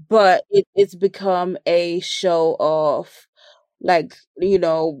 But it's become a show of like,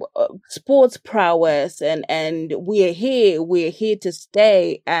 sports prowess, and we're here to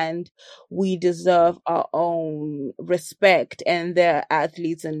stay, and we deserve our own respect. And there are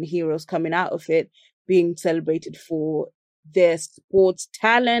athletes and heroes coming out of it being celebrated for their sports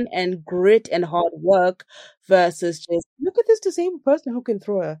talent and grit and hard work versus just, look at this disabled person who can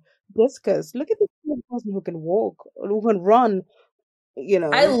throw a discus, look at this disabled person who can walk or who can run.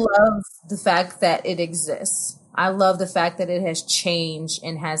 I love the fact that it exists. I love the fact that it has changed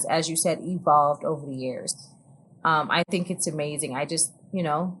and has, as you said, evolved over the years. I think it's amazing. I just,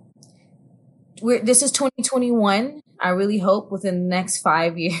 this is 2021. I really hope within the next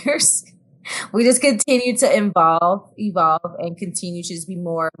 5 years, we just continue to evolve, and continue to just be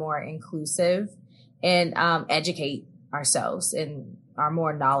more and more inclusive and educate ourselves and are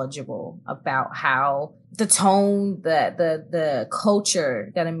more knowledgeable about how the tone, the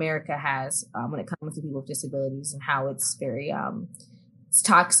culture that America has when it comes to people with disabilities, and how it's very it's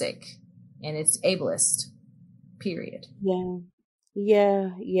toxic and it's ableist. Period. Yeah.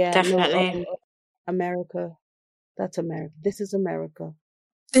 Definitely. America. That's America. This is America.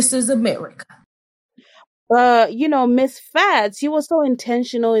 This is America. Miss Fats, you were so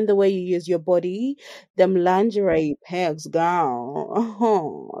intentional in the way you use your body. Them lingerie pegs, girl.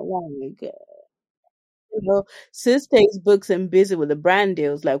 Like, sis takes books and busy with the brand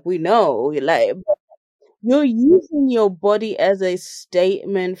deals, like we know. Like, you're using your body as a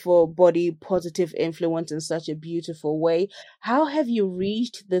statement for body positive influence in such a beautiful way. How have you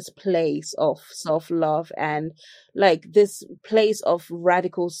reached this place of self-love and like this place of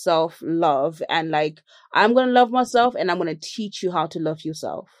radical self-love and like, I'm going to love myself and I'm going to teach you how to love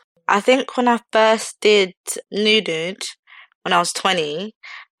yourself? I think when I first did Nude, when I was 20,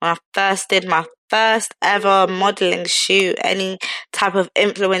 when I first did my first ever modeling shoot, any type of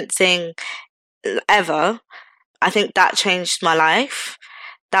influencing ever, I think that changed my life.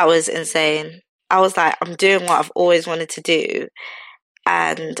 That was insane. I was like, I'm doing what I've always wanted to do,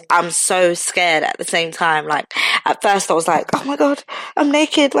 and I'm so scared at the same time. Like, at first I was like, oh my god, I'm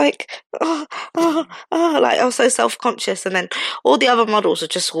naked, like, like I was so self-conscious, and then all the other models were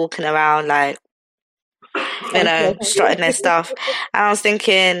just walking around like, strutting their stuff, and I was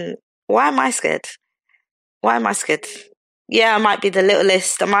thinking, why am I scared? Yeah, I might be the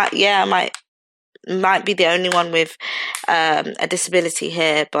littlest, I might be the only one with a disability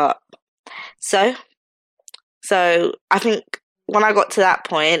here, but so I think when I got to that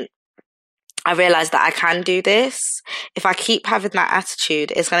point, I realized that I can do this. If I keep having that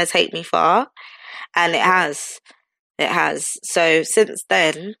attitude, it's going to take me far, and it has. So since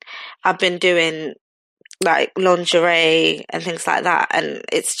then, I've been doing like lingerie and things like that, and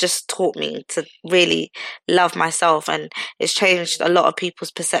it's just taught me to really love myself, and it's changed a lot of people's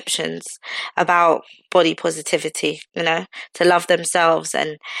perceptions about body positivity, to love themselves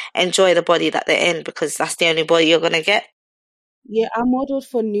and enjoy the body that they're in, because that's the only body you're going to get. Yeah, I modeled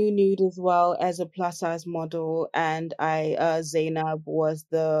for Nude as well as a plus size model, and Zainab was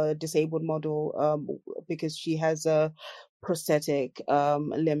the disabled model because she has a prosthetic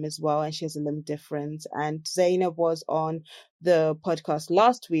limb as well, and she has a limb difference. And Zainab was on the podcast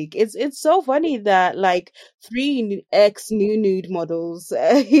last week. It's so funny that like 3 ex-Nude models,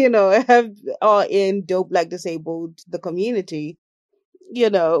 are in Dope Black Disabled, the community,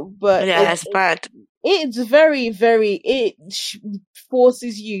 but yeah, it's bad. It's very, very, it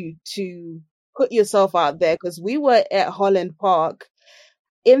forces you to put yourself out there, because we were at Holland Park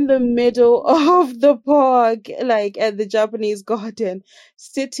in the middle of the park, like at the Japanese garden,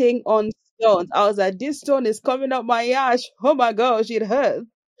 sitting on stones. I was like, this stone is coming up my ass. Oh my gosh, it hurts.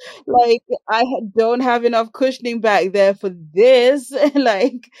 Like, I don't have enough cushioning back there for this.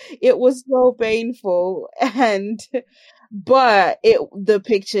 Like, it was so painful. But the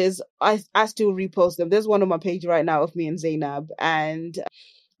pictures, I still repost them. There's one on my page right now of me and Zainab, and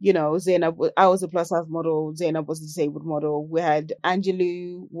Zainab, I was a plus size model, Zainab was a disabled model. We had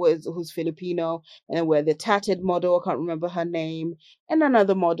Angelou who's Filipino, and then we're the tattered model, I can't remember her name, and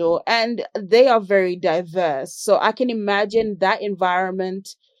another model, and they are very diverse. So I can imagine that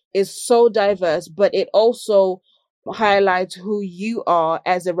environment is so diverse, but it also highlights who you are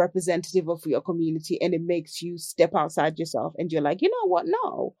as a representative of your community, and it makes you step outside yourself, and you're like, you know what,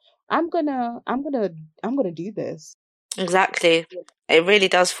 no, I'm gonna do this. Exactly. It really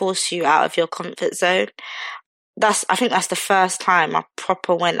does force you out of your comfort zone. I think that's the first time I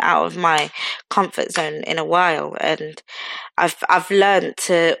proper went out of my comfort zone in a while, and I've learned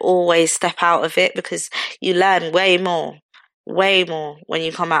to always step out of it, because you learn way more when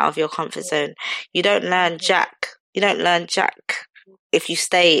you come out of your comfort zone. You don't learn jack if you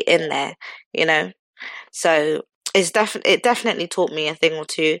stay in there, So it definitely taught me a thing or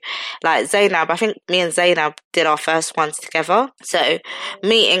two. Like Zainab, I think me and Zainab did our first ones together. So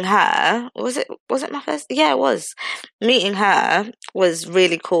meeting her, was it my first? Yeah, it was. Meeting her was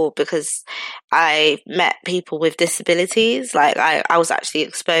really cool because I met people with disabilities. Like I was actually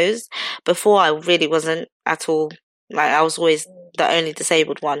exposed. Before I really wasn't at all. Like I was always the only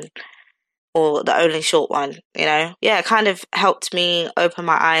disabled one. Or the only short one, you know? Yeah, it kind of helped me open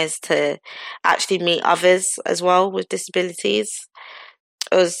my eyes to actually meet others as well with disabilities.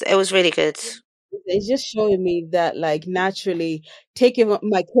 It was really good. It's just showing me that, like, naturally taking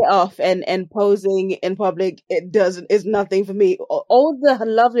my kit off and posing in public, is nothing for me. All the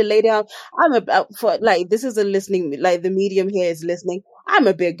lovely lady, I'm about for, like, this is a listening, like, the medium here is listening. I'm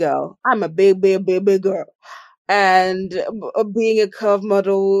a big girl. I'm a big girl. And being a curve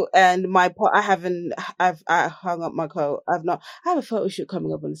model, and I hung up my coat. I have a photo shoot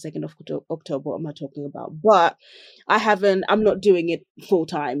coming up on the 2nd of October. What am I talking about? But I'm not doing it full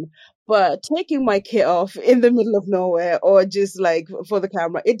time. But taking my kit off in the middle of nowhere, or just like for the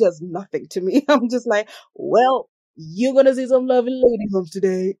camera, it does nothing to me. I'm just like, well, you're gonna see some lovely lady moms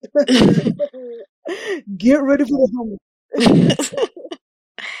today. Get ready for the hummer.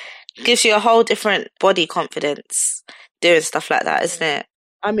 Gives you a whole different body confidence doing stuff like that, isn't it?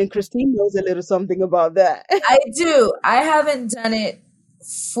 I mean, Christine knows a little something about that. I do. I haven't done it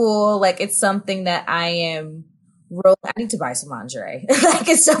full. Like, it's something that I am I need to buy some lingerie. Like,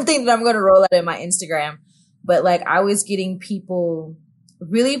 it's something that I'm going to roll out in my Instagram. But like, I was getting people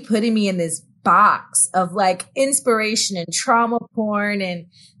really putting me in this box of like inspiration and trauma porn, and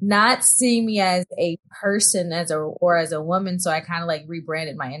not seeing me as a person, or as a woman. So I kind of like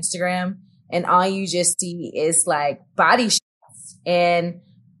rebranded my Instagram, and all you just see is like body shots. And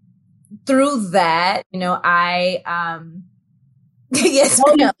through that, you know, yes,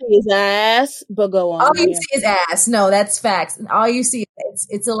 all you see is ass, but go on. All you see is ass. No, that's facts. And all you see,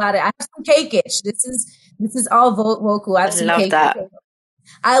 it's a lot of, I have some cake-ish. This is all vocal. I love that.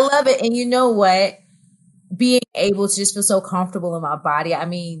 I love it. And you know what? Being able to just feel so comfortable in my body. I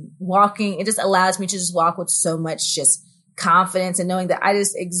mean, walking, it just allows me to just walk with so much just confidence, and knowing that I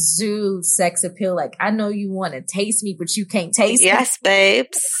just exude sex appeal. Like, I know you want to taste me, but you can't taste me. Yes,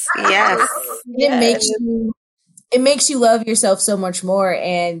 babes. Yes. It makes you love yourself so much more,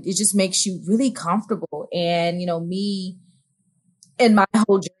 and it just makes you really comfortable. And, you know, me and my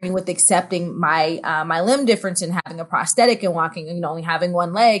whole journey with accepting my limb difference and having a prosthetic and walking, you know, only having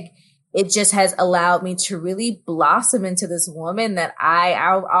one leg, it just has allowed me to really blossom into this woman that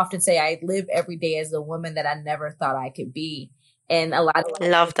I'll often say I live every day as a woman that I never thought I could be. And a lot of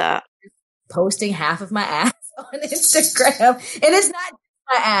love that. Posting half of my ass on Instagram, and it's not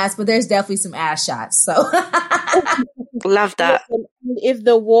my ass, but there's definitely some ass shots. So love that. If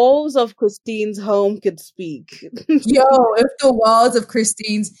the walls of Christine's home could speak. Yo, if the walls of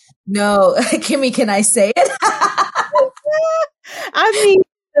Christine's, no, Kimmy, can I say it? I mean,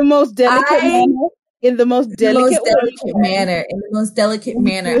 in the most delicate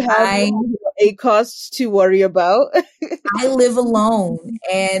manner. You have a cost to worry about. I live alone,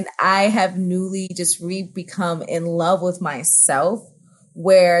 and I have newly just become in love with myself,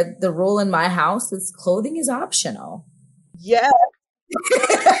 where the rule in my house is clothing is optional. Yeah.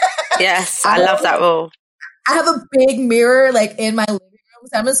 Yes, I love that rule. I have a big mirror like in my living room,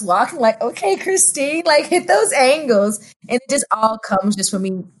 so I'm just walking like, okay, Christine, like hit those angles. And it just all comes just from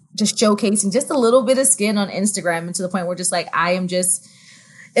me just showcasing just a little bit of skin on Instagram, and to the point where just like I am just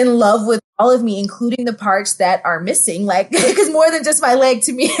in love with all of me, including the parts that are missing, like, because more than just my leg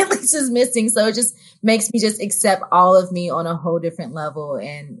to me at least is missing. So it just makes me just accept all of me on a whole different level.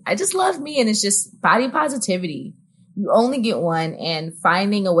 And I just love me. And it's just body positivity. You only get one, and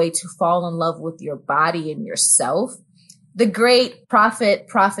finding a way to fall in love with your body and yourself. The great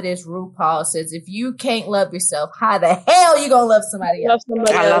prophetess RuPaul says, if you can't love yourself, how the hell you gonna love somebody else?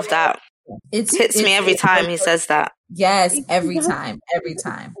 I love that. It hits me every time he says that. Yes, every time.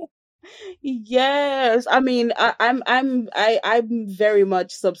 Yes, I mean, I'm very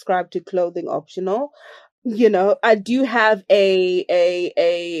much subscribed to clothing optional. You know, I do have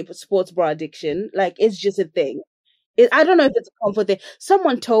a sports bra addiction. Like, it's just a thing. I don't know if it's a comfort thing.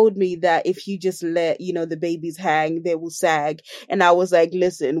 Someone told me that if you just let, the babies hang, they will sag. And I was like,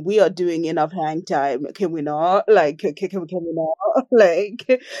 listen, we are doing enough hang time. Can we not? Like, can we not?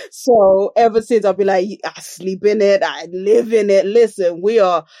 Like, so ever since I'll be like, I sleep in it. I live in it. Listen, we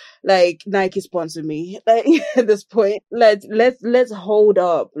are like, Nike sponsor me. Like, at this point, let's hold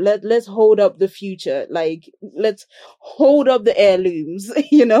up. Let's hold up the future. Like, let's hold up the heirlooms,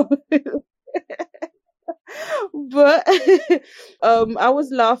 But I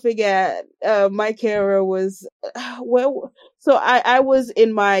was laughing at my carer was well. So I was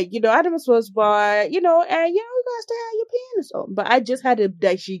in my Adam was bar, and you guys to have your penis on, but I just had a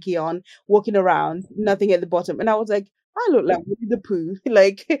dashiki on, walking around, nothing at the bottom, and I was like, I look like Winnie the Pooh,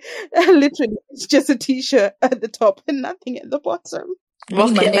 like literally, it's just a t-shirt at the top and nothing at the bottom.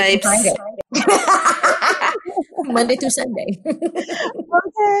 Rocket babes. Monday through Sunday.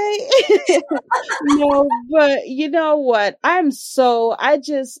 Okay. No, but you know what? I'm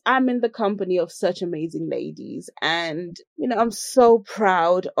in the company of such amazing ladies, and I'm so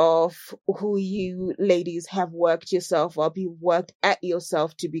proud of who you ladies have worked yourself up. You've worked at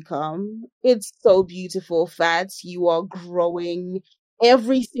yourself to become. It's so beautiful, Fats. You are growing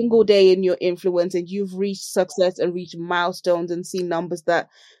every single day in your influence, and you've reached success and reached milestones and seen numbers that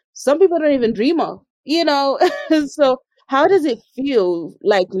some people don't even dream of, So how does it feel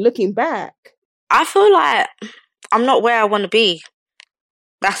like looking back? I feel like I'm not where I want to be.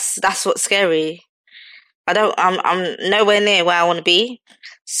 That's what's scary. I'm nowhere near where I want to be.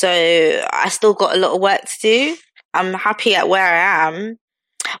 So I still got a lot of work to do. I'm happy at where I am,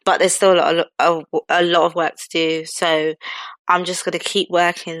 but there's still a lot of work to do. So I'm just going to keep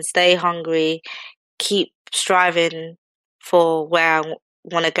working, stay hungry, keep striving for where I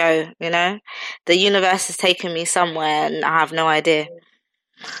want to go, The universe has taken me somewhere and I have no idea.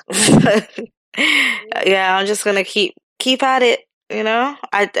 Yeah, I'm just going to keep at it,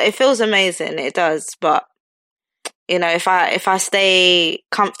 It feels amazing, it does, but if I stay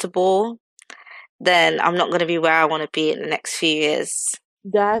comfortable, then I'm not going to be where I want to be in the next few years.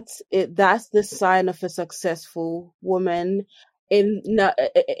 That's it. That's the sign of a successful woman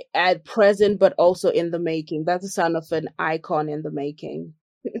at present, but also in the making. That's a sign of an icon in the making.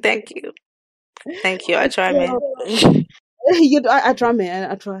 Thank you. I try, man. I try,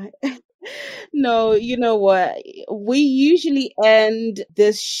 man. I try. No, you know what? We usually end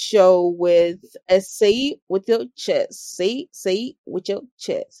this show with a say it with your chest. Say it with your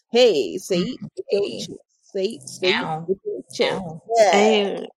chest. Hey, say it with your chest. Say it with your chest.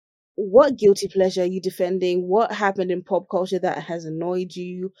 Yeah. What guilty pleasure are you defending? What happened in pop culture that has annoyed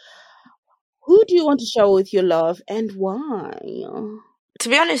you? Who do you want to show with your love and why? To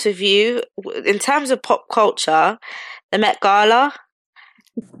be honest with you, in terms of pop culture, the Met Gala,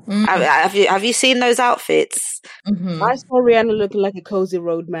 have you seen those outfits? Mm-hmm. I saw Rihanna looking like a cozy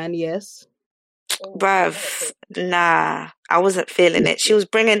roadman, yes. Bruv, nah, I wasn't feeling it.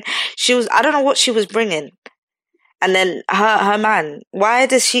 I don't know what she was bringing. And then her man, why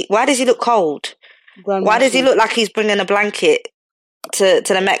does he look cold? Why does he look like he's bringing a blanket to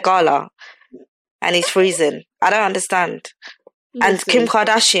the Met Gala and he's freezing? I don't understand. Listen. And Kim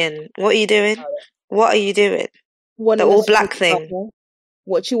Kardashian, what are you doing? The all black thing.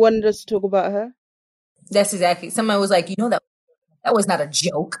 What, you wanted us to talk about her? That's exactly. Someone was like, that was not a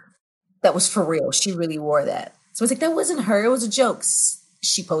joke. That was for real. She really wore that. So it's like, that wasn't her. It was a joke.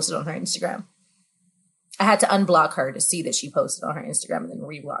 She posted on her Instagram. I had to unblock her to see that she posted on her Instagram and then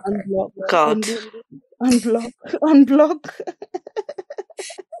reblock her. God. Unblock.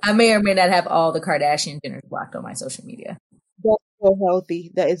 I may or may not have all the Kardashian Jenners blocked on my social media. That's so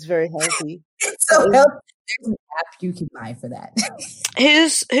healthy. That is very healthy. It's so healthy. There's an app you can buy for that.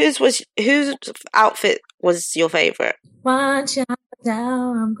 Whose outfit was your favorite? Watch out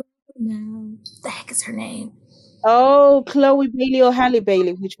now, I'm going now. What the heck is her name? Oh, Chloe Bailey or Halle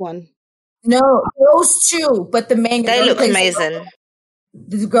Bailey? Which one? No, those two. But the main they look amazing.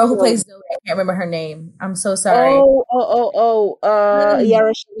 The girl who plays Zoe, I can't remember her name. I'm so sorry.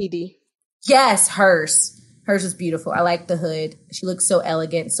 Yara Shahidi. Yes, hers. Hers was beautiful. I liked the hood. She looked so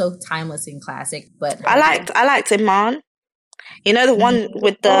elegant, so timeless and classic. But I liked Iman. The one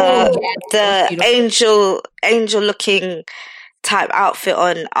with the angel looking type outfit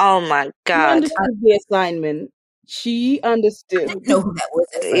on. Oh my God! She understood the assignment. She understood. I didn't know who that was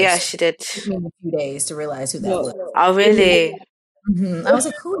at first. Yeah, she did. It took me a few days to realize who that was. Oh, really? Mm-hmm. I was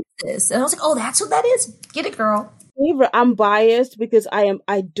like, who is this? And I was like, oh, that's who that is. Get it, girl. I'm biased because I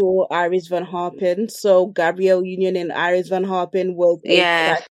adore Iris Van Herpen. So Gabrielle Union and Iris Van Herpen was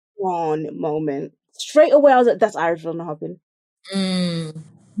a moment. Straight away, I was like, that's Iris Van Herpen.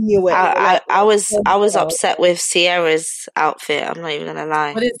 Knew it. I was upset with Sierra's outfit. I'm not even gonna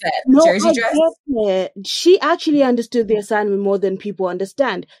lie. What is that? No, Jersey dress? She actually understood the assignment more than people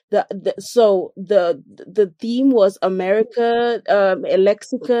understand. So the theme was America, a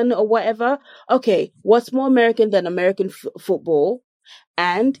lexicon or whatever. Okay, what's more American than American football?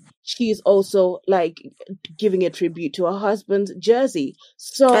 And she's also like giving a tribute to her husband's jersey.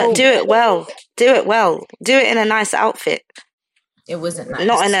 So but do it well. Do it in a nice outfit. It wasn't nice.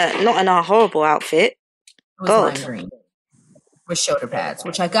 Not in a horrible outfit. was lime green with shoulder pads,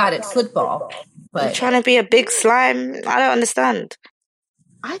 which I got at football. But you're trying to be a big slime? I don't understand.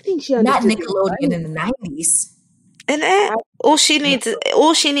 I think she not understood Nickelodeon in the 90s. Isn't it? All she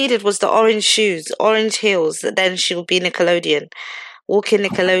needed was the orange shoes, orange heels. Then she would be Nickelodeon, walking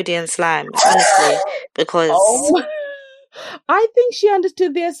Nickelodeon slime. Honestly, because I think she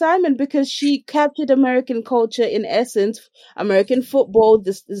understood the assignment because she captured American culture in essence, American football,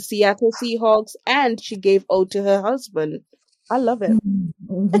 the Seattle Seahawks, and she gave ode to her husband. I love it.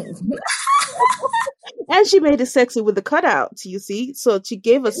 And she made it sexy with the cutouts, you see? So she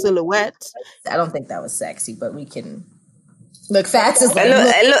gave a silhouette. I don't think that was sexy, but we can... Look, facts is...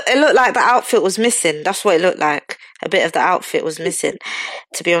 It looked like the outfit was missing. That's what it looked like. A bit of the outfit was missing,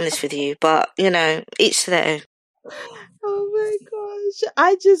 to be honest with you. But, each to their own. Oh my gosh.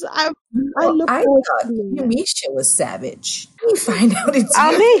 I thought Kamisha was savage. You find out it's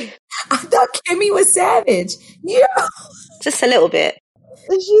you. Me? I thought Kimmy was savage. Yeah. Just a little bit.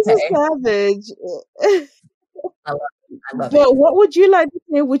 She's a savage. I love it. But what would you like to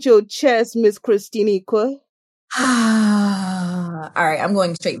say with your chest, Miss Christinica? All right, I'm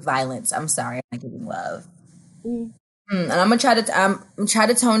going straight violence. I'm sorry, I'm not giving love. And I'm gonna try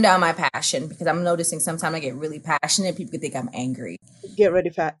to tone down my passion because I'm noticing sometimes I get really passionate. People think I'm angry. Get ready,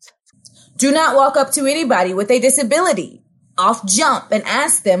 facts. Do not walk up to anybody with a disability. Off jump and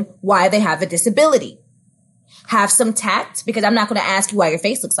ask them why they have a disability. Have some tact because I'm not going to ask you why your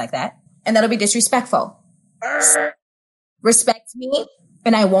face looks like that, and that'll be disrespectful. Respect me,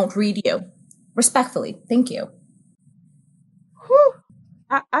 and I won't read you. Respectfully, thank you. Whew.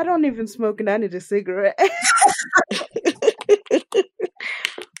 I don't even smoke and I need a cigarette.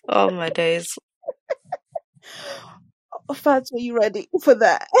 Oh my days. Fats, are you ready for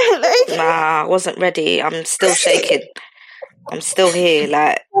that? Nah, I wasn't ready. I'm still shaking. I'm still here,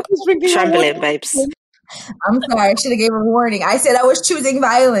 trembling, babes. I'm sorry, I should have gave a warning. I said I was choosing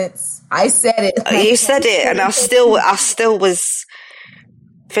violence. I said it. You said it, and I still was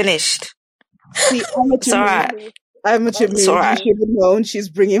finished. See, it's all right. I'm a Jamaican. Right. You should have known she's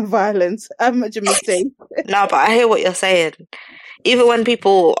bringing violence. I'm a Jamaican. No, but I hear what you're saying. Even when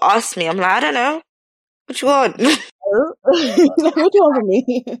people ask me, I'm like, I don't know. What you want? What you want from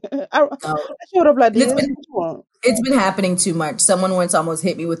me? I showed up like this. It's been happening too much. Someone once almost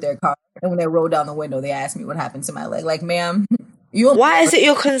hit me with their car, and when they rolled down the window, they asked me what happened to my leg. Like, ma'am, why is it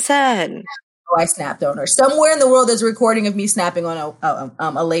your concern? Oh, I snapped on her. Somewhere in the world, there's a recording of me snapping on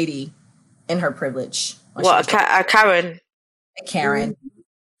a lady in her privilege. What, a Karen? A Karen.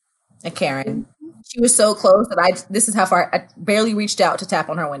 A Karen. She was so close that this is how far I barely reached out to tap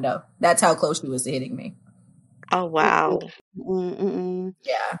on her window. That's how close she was to hitting me. Oh, wow.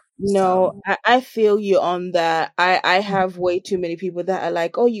 Yeah. No, I feel you on that. I have way too many people that are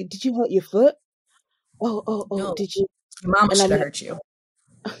like, oh, did you hurt your foot? Oh, no. Did you? Your mama should have hurt you.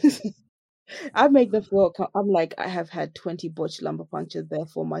 I make them feel. I'm like, I have had 20 botched lumbar punctures,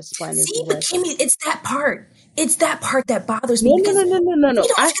 therefore my spine is wet. Kimmy, it's that part. It's that part that bothers me. No.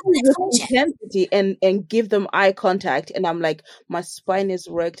 I have with intensity and give them eye contact, and I'm like, my spine is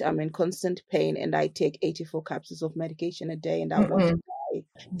wrecked. I'm in constant pain, and I take 84 capsules of medication a day, and I want to die.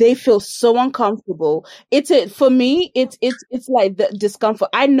 They feel so uncomfortable. For me. It's like the discomfort.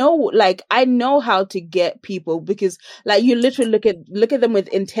 I know how to get people because like you literally look at them with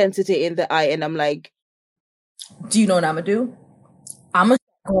intensity in the eye. And I'm like, do you know what I'm gonna do? I'm gonna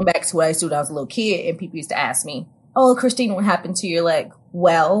start going back to what I used to do when I was a little kid, and people used to ask me, "Oh, Christine, what happened to your leg?"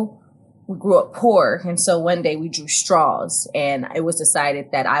 Well, we grew up poor, and so one day we drew straws, and it was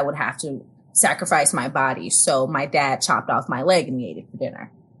decided that I would have to sacrifice my body. So my dad chopped off my leg and we ate it for dinner.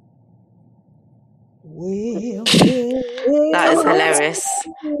 That is hilarious.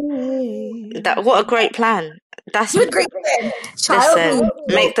 What a great plan. That's a great plan. Listen,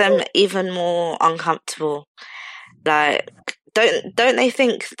 make them even more uncomfortable. Like, don't they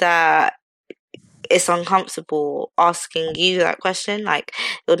think that it's uncomfortable asking you that question? Like,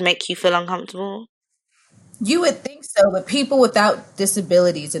 it would make you feel uncomfortable? You would think so, but people without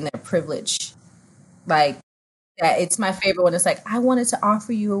disabilities and their privilege, like that, it's my favorite one. It's like, I wanted to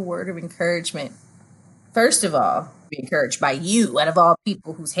offer you a word of encouragement. First of all, be encouraged by you out of all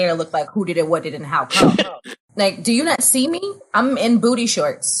people whose hair looked like who did it, what did it, and how come. Like, do you not see me? I'm in booty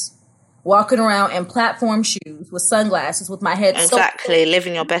shorts, walking around in platform shoes with sunglasses with my head. Exactly,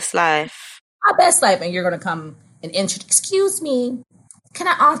 living your best life. My best life, and you're going to come and excuse me, can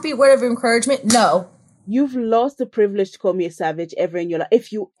I offer you a word of encouragement? No. You've lost the privilege to call me a savage ever in your life.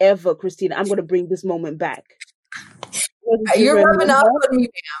 If you ever, Christina, I'm going to bring this moment back. You're rubbing off on me,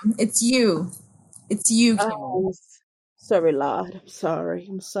 ma'am. It's you. It's you, Kim. Sorry, Lord.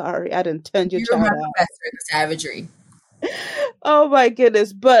 I'm sorry. I didn't turn your child out. Professor in the savagery. Oh my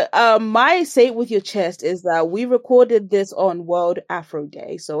goodness. But my say it with your chest is that we recorded this on World Afro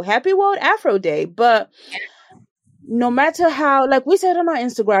Day. So happy World Afro Day. But no matter how, like we said on our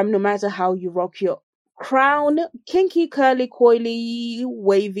Instagram, no matter how you rock your crown, kinky, curly, coily,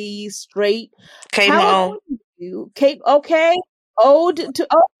 wavy, straight. K-Mo. Okay.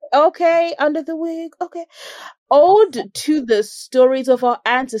 Okay, under the wig. Okay. Ode to the stories of our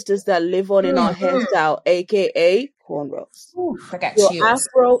ancestors that live on in our hairstyle, aka cornrows. I got Your chills.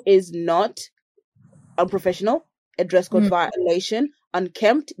 afro is not unprofessional, a dress code violation,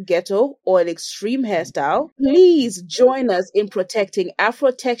 unkempt, ghetto, or an extreme hairstyle. Please join us in protecting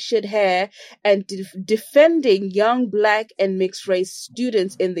Afro-textured hair and defending young Black and mixed race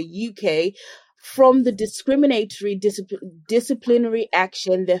students in the UK from the discriminatory disciplinary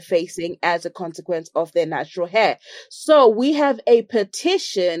action they're facing as a consequence of their natural hair. So we have a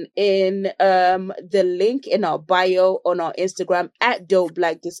petition in the link in our bio on our Instagram at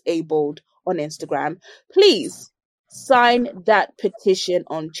 @DopeBlackDisabled on Instagram. Please sign that petition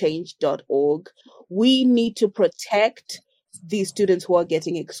on change.org. We need to protect these students who are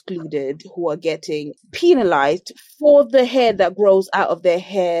getting excluded, who are getting penalized for the hair that grows out of their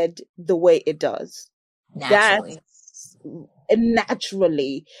head the way it does.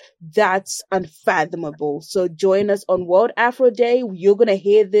 Naturally, that's unfathomable. So join us on World Afro Day. You're going to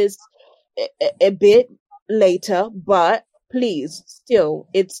hear this a bit later, but please,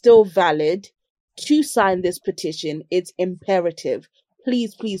 it's still valid to sign this petition. It's imperative.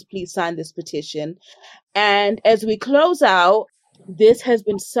 Please sign this petition. And as we close out, this has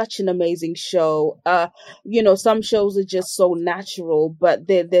been such an amazing show. Some shows are just so natural, but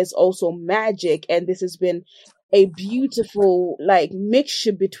there's also magic. And this has been a beautiful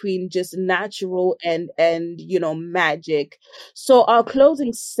mixture between just natural and magic. So our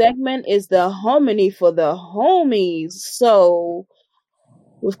closing segment is the hominy for the homies. So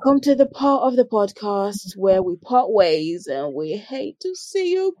we've come to the part of the podcast where we part ways, and we hate to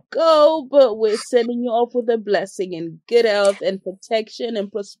see you go, but we're sending you off with a blessing and good health and protection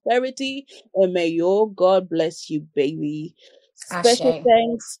and prosperity, and may your God bless you, baby. Special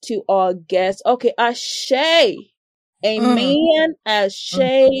thanks to our guests. Okay, Ashe. Amen. Ashe.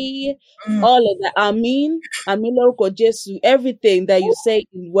 All of that. Amen. Lórúkọ Jésù. Everything that you say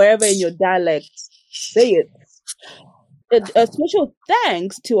wherever in your dialect, say it. A special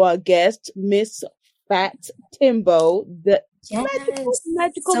thanks to our guest, Miss Fat Timbo, the magical.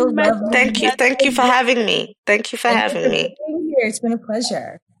 Thank you for having me. Thank you for having me. It's been a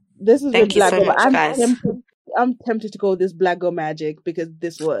pleasure. This is Thank you so much, guys. I'm tempted to go this Black Girl Magic because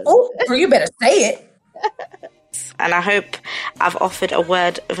this was. Oh, you better say it. And I hope I've offered a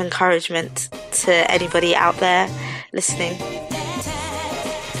word of encouragement to anybody out there listening.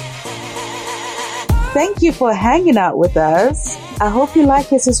 Thank you for hanging out with us. I hope you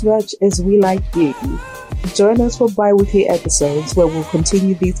like us as much as we like you. Join us for bi-weekly episodes where we'll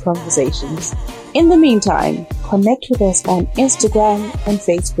continue these conversations. In the meantime, connect with us on Instagram and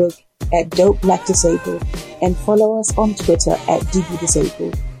Facebook at @DopeBlackDisabled and follow us on Twitter at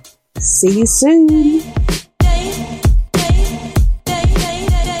DBDisabled. See you soon!